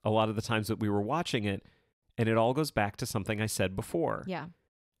mad a lot of the times that we were watching it, and it all goes back to something I said before. Yeah.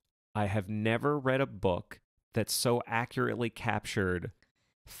 I have never read a book that so accurately captured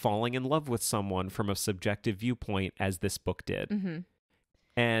falling in love with someone from a subjective viewpoint as this book did. Mm-hmm.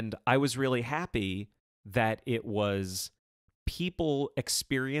 And I was really happy that it was people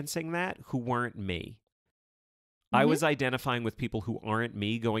experiencing that who weren't me. I was identifying with people who aren't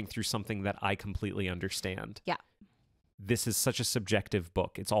me going through something that I completely understand. Yeah. This is such a subjective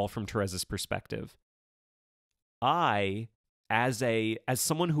book. It's all from Therese's perspective. I, as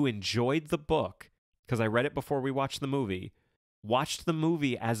someone who enjoyed the book, because I read it before we watched the movie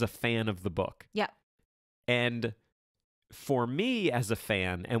as a fan of the book. Yeah. And for me as a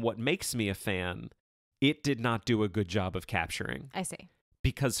fan, and what makes me a fan, it did not do a good job of capturing. I see.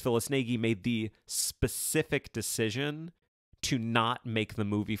 Because Phyllis Nagy made the specific decision to not make the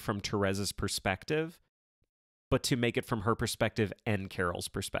movie from Therese's perspective, but to make it from her perspective and Carol's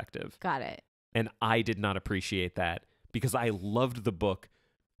perspective. Got it. And I did not appreciate that because I loved the book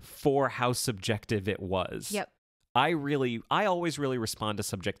for how subjective it was. Yep. I always really respond to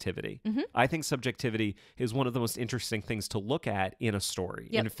subjectivity. Mm-hmm. I think subjectivity is one of the most interesting things to look at in a story,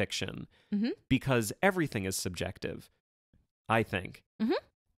 in fiction, because everything is subjective, I think. Mm-hmm.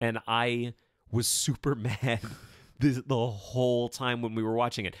 And I was super mad the whole time when we were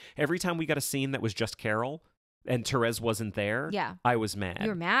watching it. Every time we got a scene that was just Carol and Therese wasn't there, I was mad. You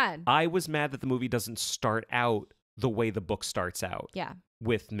were mad. I was mad that the movie doesn't start out the way the book starts out. Yeah.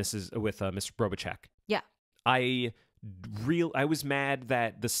 With Miss Robachek. Yeah. I was mad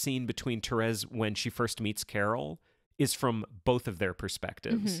that the scene between Therese when she first meets Carol is from both of their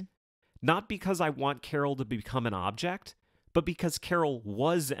perspectives. Mm-hmm. Not because I want Carol to become an object, but because Carol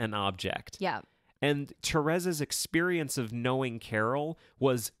was an object. Yeah. And Therese's experience of knowing Carol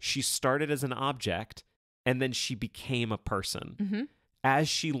was she started as an object and then she became a person. Mm-hmm. As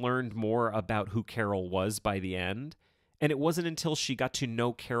she learned more about who Carol was by the end, and it wasn't until she got to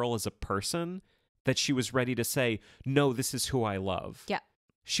know Carol as a person that she was ready to say, no, this is who I love. Yeah.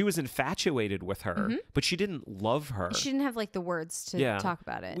 She was infatuated with her, but she didn't love her. She didn't have like the words to talk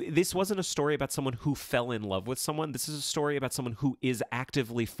about it. This wasn't a story about someone who fell in love with someone. This is a story about someone who is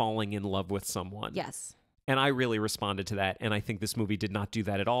actively falling in love with someone. Yes. And I really responded to that, and I think this movie did not do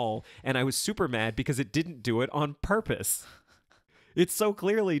that at all. And I was super mad because it didn't do it on purpose. It so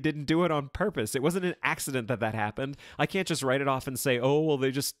clearly didn't do it on purpose. It wasn't an accident that happened. I can't just write it off and say, oh, well,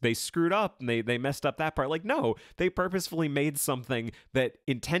 they screwed up and they messed up that part. Like, no, they purposefully made something that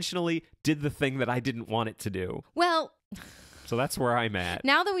intentionally did the thing that I didn't want it to do. Well... So that's where I'm at.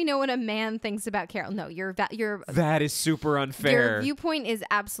 Now that we know what a man thinks about Carol, no, that is super unfair. Your viewpoint is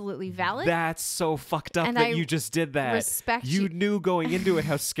absolutely valid. That's so fucked up that you just did that. Respect you knew going into it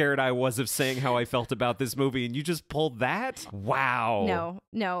how scared I was of saying how I felt about this movie, and you just pulled that? Wow.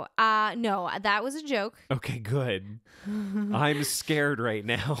 No, that was a joke. Okay, good. I'm scared right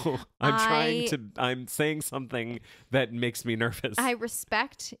now. I'm saying something that makes me nervous. I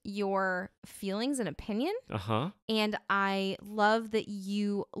respect your feelings and opinion. Uh-huh. And I love that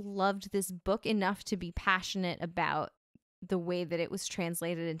you loved this book enough to be passionate about the way that it was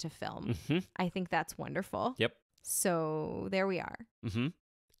translated into film. Mm-hmm. I think that's wonderful. Yep. So there we are. Mm-hmm.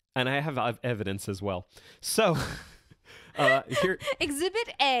 And I have evidence as well. So Here,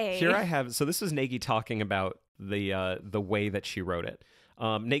 Exhibit A. here I have. So this is Nagy talking about the way that she wrote it.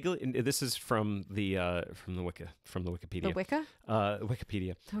 Nagy, this is from the Wikipedia. The Wicca?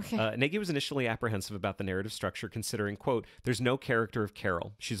 Wikipedia. Okay. Nagy was initially apprehensive about the narrative structure, considering, quote, "There's no character of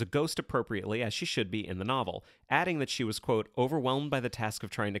Carol. She's a ghost appropriately, as she should be in the novel," adding that she was, quote, "overwhelmed by the task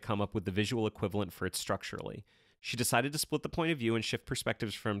of trying to come up with the visual equivalent for it structurally." She decided to split the point of view and shift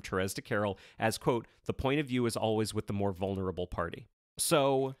perspectives from Therese to Carol, as, quote, "the point of view is always with the more vulnerable party."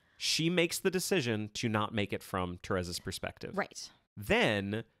 So she makes the decision to not make it from Therese's perspective. Right.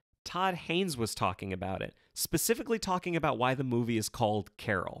 Then Todd Haynes was talking about it, specifically talking about why the movie is called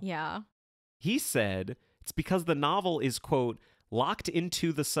Carol. Yeah. He said it's because the novel is, quote, "locked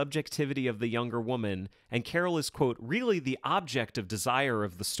into the subjectivity of the younger woman, and Carol is, quote, really the object of desire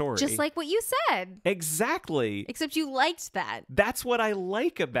of the story." Just like what you said. Exactly. Except you liked that. That's what I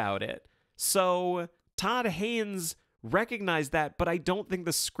like about it. So Todd Haynes recognized that, but I don't think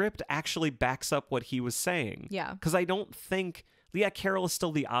the script actually backs up what he was saying. Yeah. Because I don't think... Yeah, Carol is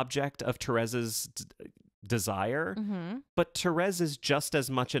still the object of Therese's desire, but Therese is just as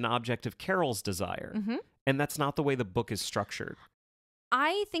much an object of Carol's desire. And that's not the way the book is structured.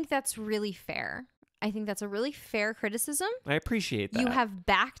 I think that's really fair. I think that's a really fair criticism. I appreciate that. You have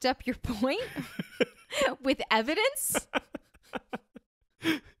backed up your point with evidence.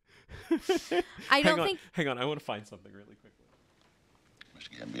 I don't think... Hang on, I want to find something really quickly.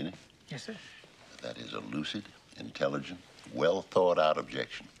 Mr. Gambini? Yes, sir. That is a lucid, intelligent, well-thought-out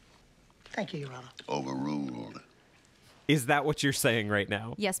objection. Thank you, Your Honor. Overruled. Is that what you're saying right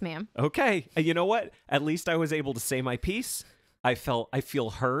now? Yes, ma'am. Okay. You know what? At least I was able to say my piece. I feel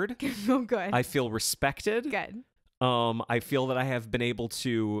heard. Oh, good. I feel respected. Good. I feel that I have been able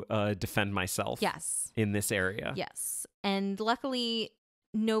to defend myself. Yes. In this area. Yes. And luckily,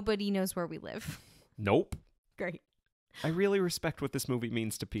 nobody knows where we live. Nope. Great. I really respect what this movie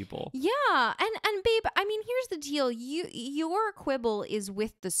means to people. Yeah, and babe, I mean, here's the deal. Your quibble is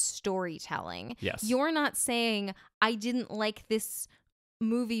with the storytelling. Yes. You're not saying I didn't like this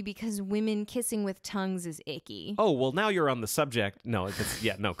movie because women kissing with tongues is icky. Oh, well, now you're on the subject. No,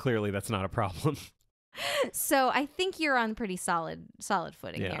 clearly that's not a problem. So I think you're on pretty solid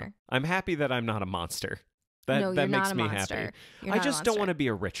footing here. I'm happy that I'm not a monster. No, that you're makes not a me monster. happy. You're I not a just don't monster. want to be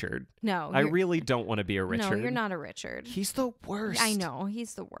a Richard. No. I really don't want to be a Richard. No, you're not a Richard. He's the worst. I know.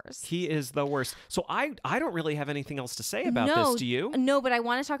 He's the worst. He is the worst. So I don't really have anything else to say about this. Do you? No, but I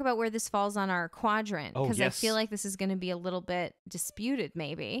want to talk about where this falls on our quadrant. Oh, Because yes. I feel like this is going to be a little bit disputed,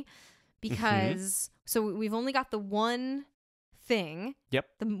 maybe. Because, so we've only got the one thing. Yep.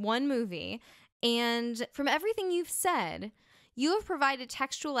 The one movie. And from everything you've said, you have provided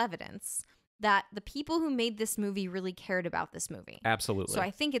textual evidence that the people who made this movie really cared about this movie. Absolutely. So I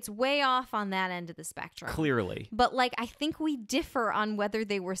think it's way off on that end of the spectrum. Clearly. But I think we differ on whether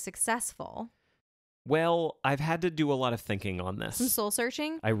they were successful. Well, I've had to do a lot of thinking on this. Some soul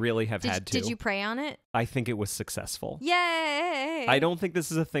searching? I really have had to. Did you pray on it? I think it was successful. Yay! I don't think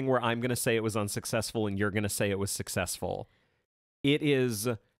this is a thing where I'm going to say it was unsuccessful and you're going to say it was successful. It is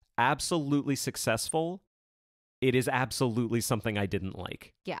absolutely successful. It is absolutely something I didn't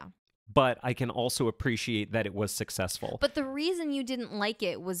like. Yeah. But I can also appreciate that it was successful. But the reason you didn't like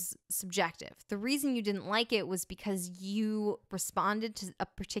it was subjective. The reason you didn't like it was because you responded to a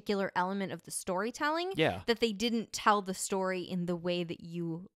particular element of the storytelling that they didn't tell the story in the way that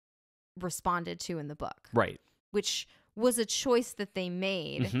you responded to in the book. Right. Which was a choice that they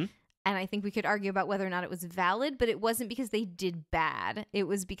made. Mm-hmm. And I think we could argue about whether or not it was valid, but it wasn't because they did bad. It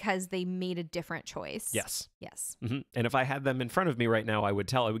was because they made a different choice. Yes. Yes. Mm-hmm. And if I had them in front of me right now, I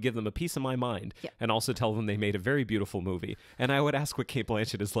would give them a piece of my mind and also tell them they made a very beautiful movie. And I would ask what Cate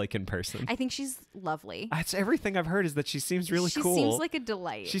Blanchett is like in person. I think she's lovely. That's everything I've heard is that she seems really cool. She seems like a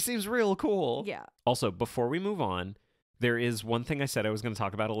delight. She seems real cool. Yeah. Also, before we move on, there is one thing I said I was going to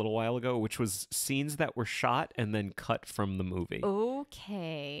talk about a little while ago, which was scenes that were shot and then cut from the movie.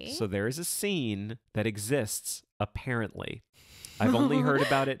 Okay. So there is a scene that exists, apparently. I've only heard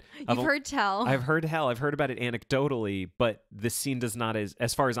about it. You've heard tell. I've heard about it anecdotally, but this scene does not,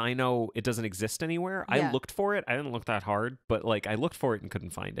 as far as I know, it doesn't exist anywhere. Yeah. I looked for it. I didn't look that hard, but I looked for it and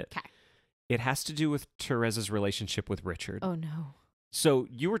couldn't find it. Okay. It has to do with Therese's relationship with Richard. Oh, no. So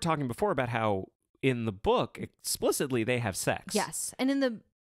you were talking before about how in the book, explicitly, they have sex. Yes. And in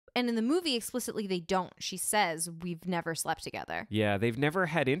the movie, explicitly, they don't. She says, we've never slept together. Yeah, they've never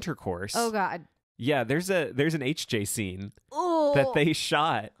had intercourse. Oh, God. Yeah, there's an HJ scene Oh. that they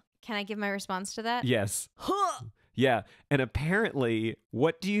shot. Can I give my response to that? Yes. Yeah, and apparently,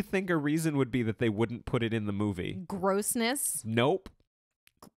 what do you think a reason would be that they wouldn't put it in the movie? Grossness. Nope.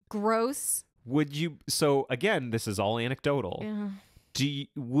 Gross. Would you? So again, this is all anecdotal. Yeah.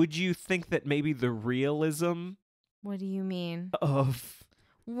 Would you think that maybe the realism What do you mean? of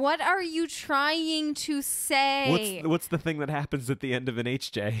What are you trying to say? what's the thing that happens at the end of an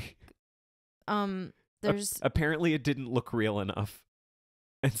HJ? There's Apparently it didn't look real enough,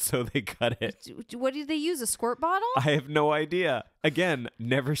 and so they cut it. what did they use? A squirt bottle? I have no idea. Again,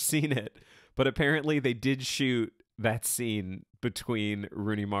 never seen it, but apparently they did shoot that scene between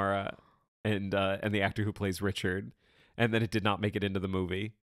Rooney Mara and the actor who plays Richard, and then it did not make it into the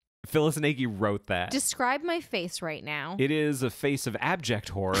movie. Phyllis Nagy wrote that. Describe my face right now. It is a face of abject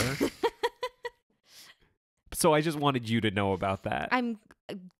horror. So I just wanted you to know about that. I'm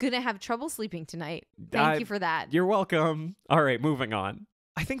gonna have trouble sleeping tonight. Thank you for that. You're welcome. All right, moving on.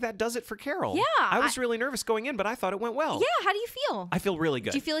 I think that does it for Carol. Yeah, I was really nervous going in, but I thought it went well. Yeah, how do you feel? I feel really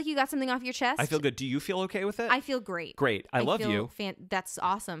good. Do you feel like you got something off your chest? I feel good. Do you feel okay with it? I feel great. Great. I love you. That's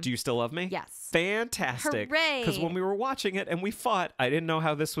awesome. Do you still love me? Yes. Fantastic. Hooray. Because when we were watching it and we fought, I didn't know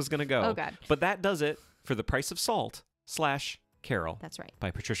how this was going to go. Oh, God. But that does it for The Price of Salt / Carol. That's right.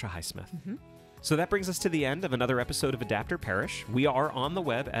 By Patricia Highsmith. Mm-hmm. So that brings us to the end of another episode of Adapt or Perish. We are on the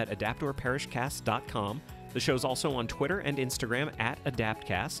web at adaptorperishcast.com. The show's also on Twitter and Instagram at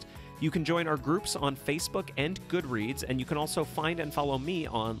AdaptCast. You can join our groups on Facebook and Goodreads, and you can also find and follow me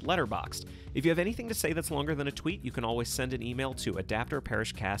on Letterboxd. If you have anything to say that's longer than a tweet, you can always send an email to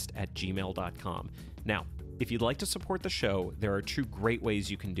adaptorperishcast@gmail.com. Now, if you'd like to support the show, there are 2 great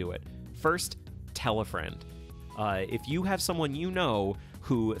ways you can do it. First, tell a friend. If you have someone you know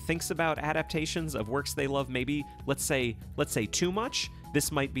who thinks about adaptations of works they love, maybe, let's say too much,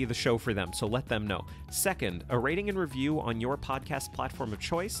 this might be the show for them, so let them know. Second, a rating and review on your podcast platform of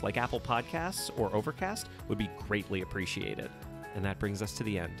choice, like Apple Podcasts or Overcast, would be greatly appreciated. And that brings us to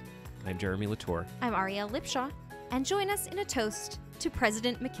the end. I'm Jeremy Latour. I'm Arielle Lipshaw, and join us in a toast to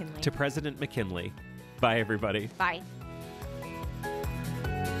President McKinley. To President McKinley. Bye, everybody. Bye.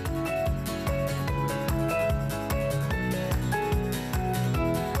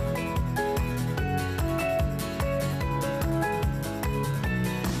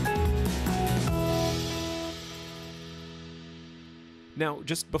 Now,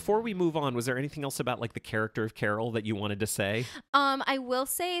 just before we move on, was there anything else about like the character of Carol that you wanted to say? I will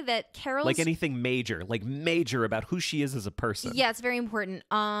say that Carol's like anything major about who she is as a person. Yeah, it's very important.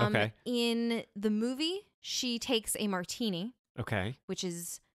 Okay. In the movie, she takes a martini, Okay. which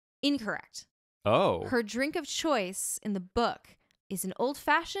is incorrect. Oh. Her drink of choice in the book is an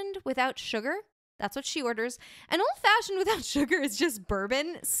old-fashioned without sugar. That's what she orders. An old-fashioned without sugar is just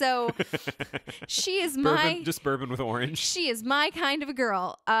bourbon. So she is Bourbon with orange. She is my kind of a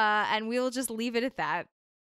girl. And we'll just leave it at that.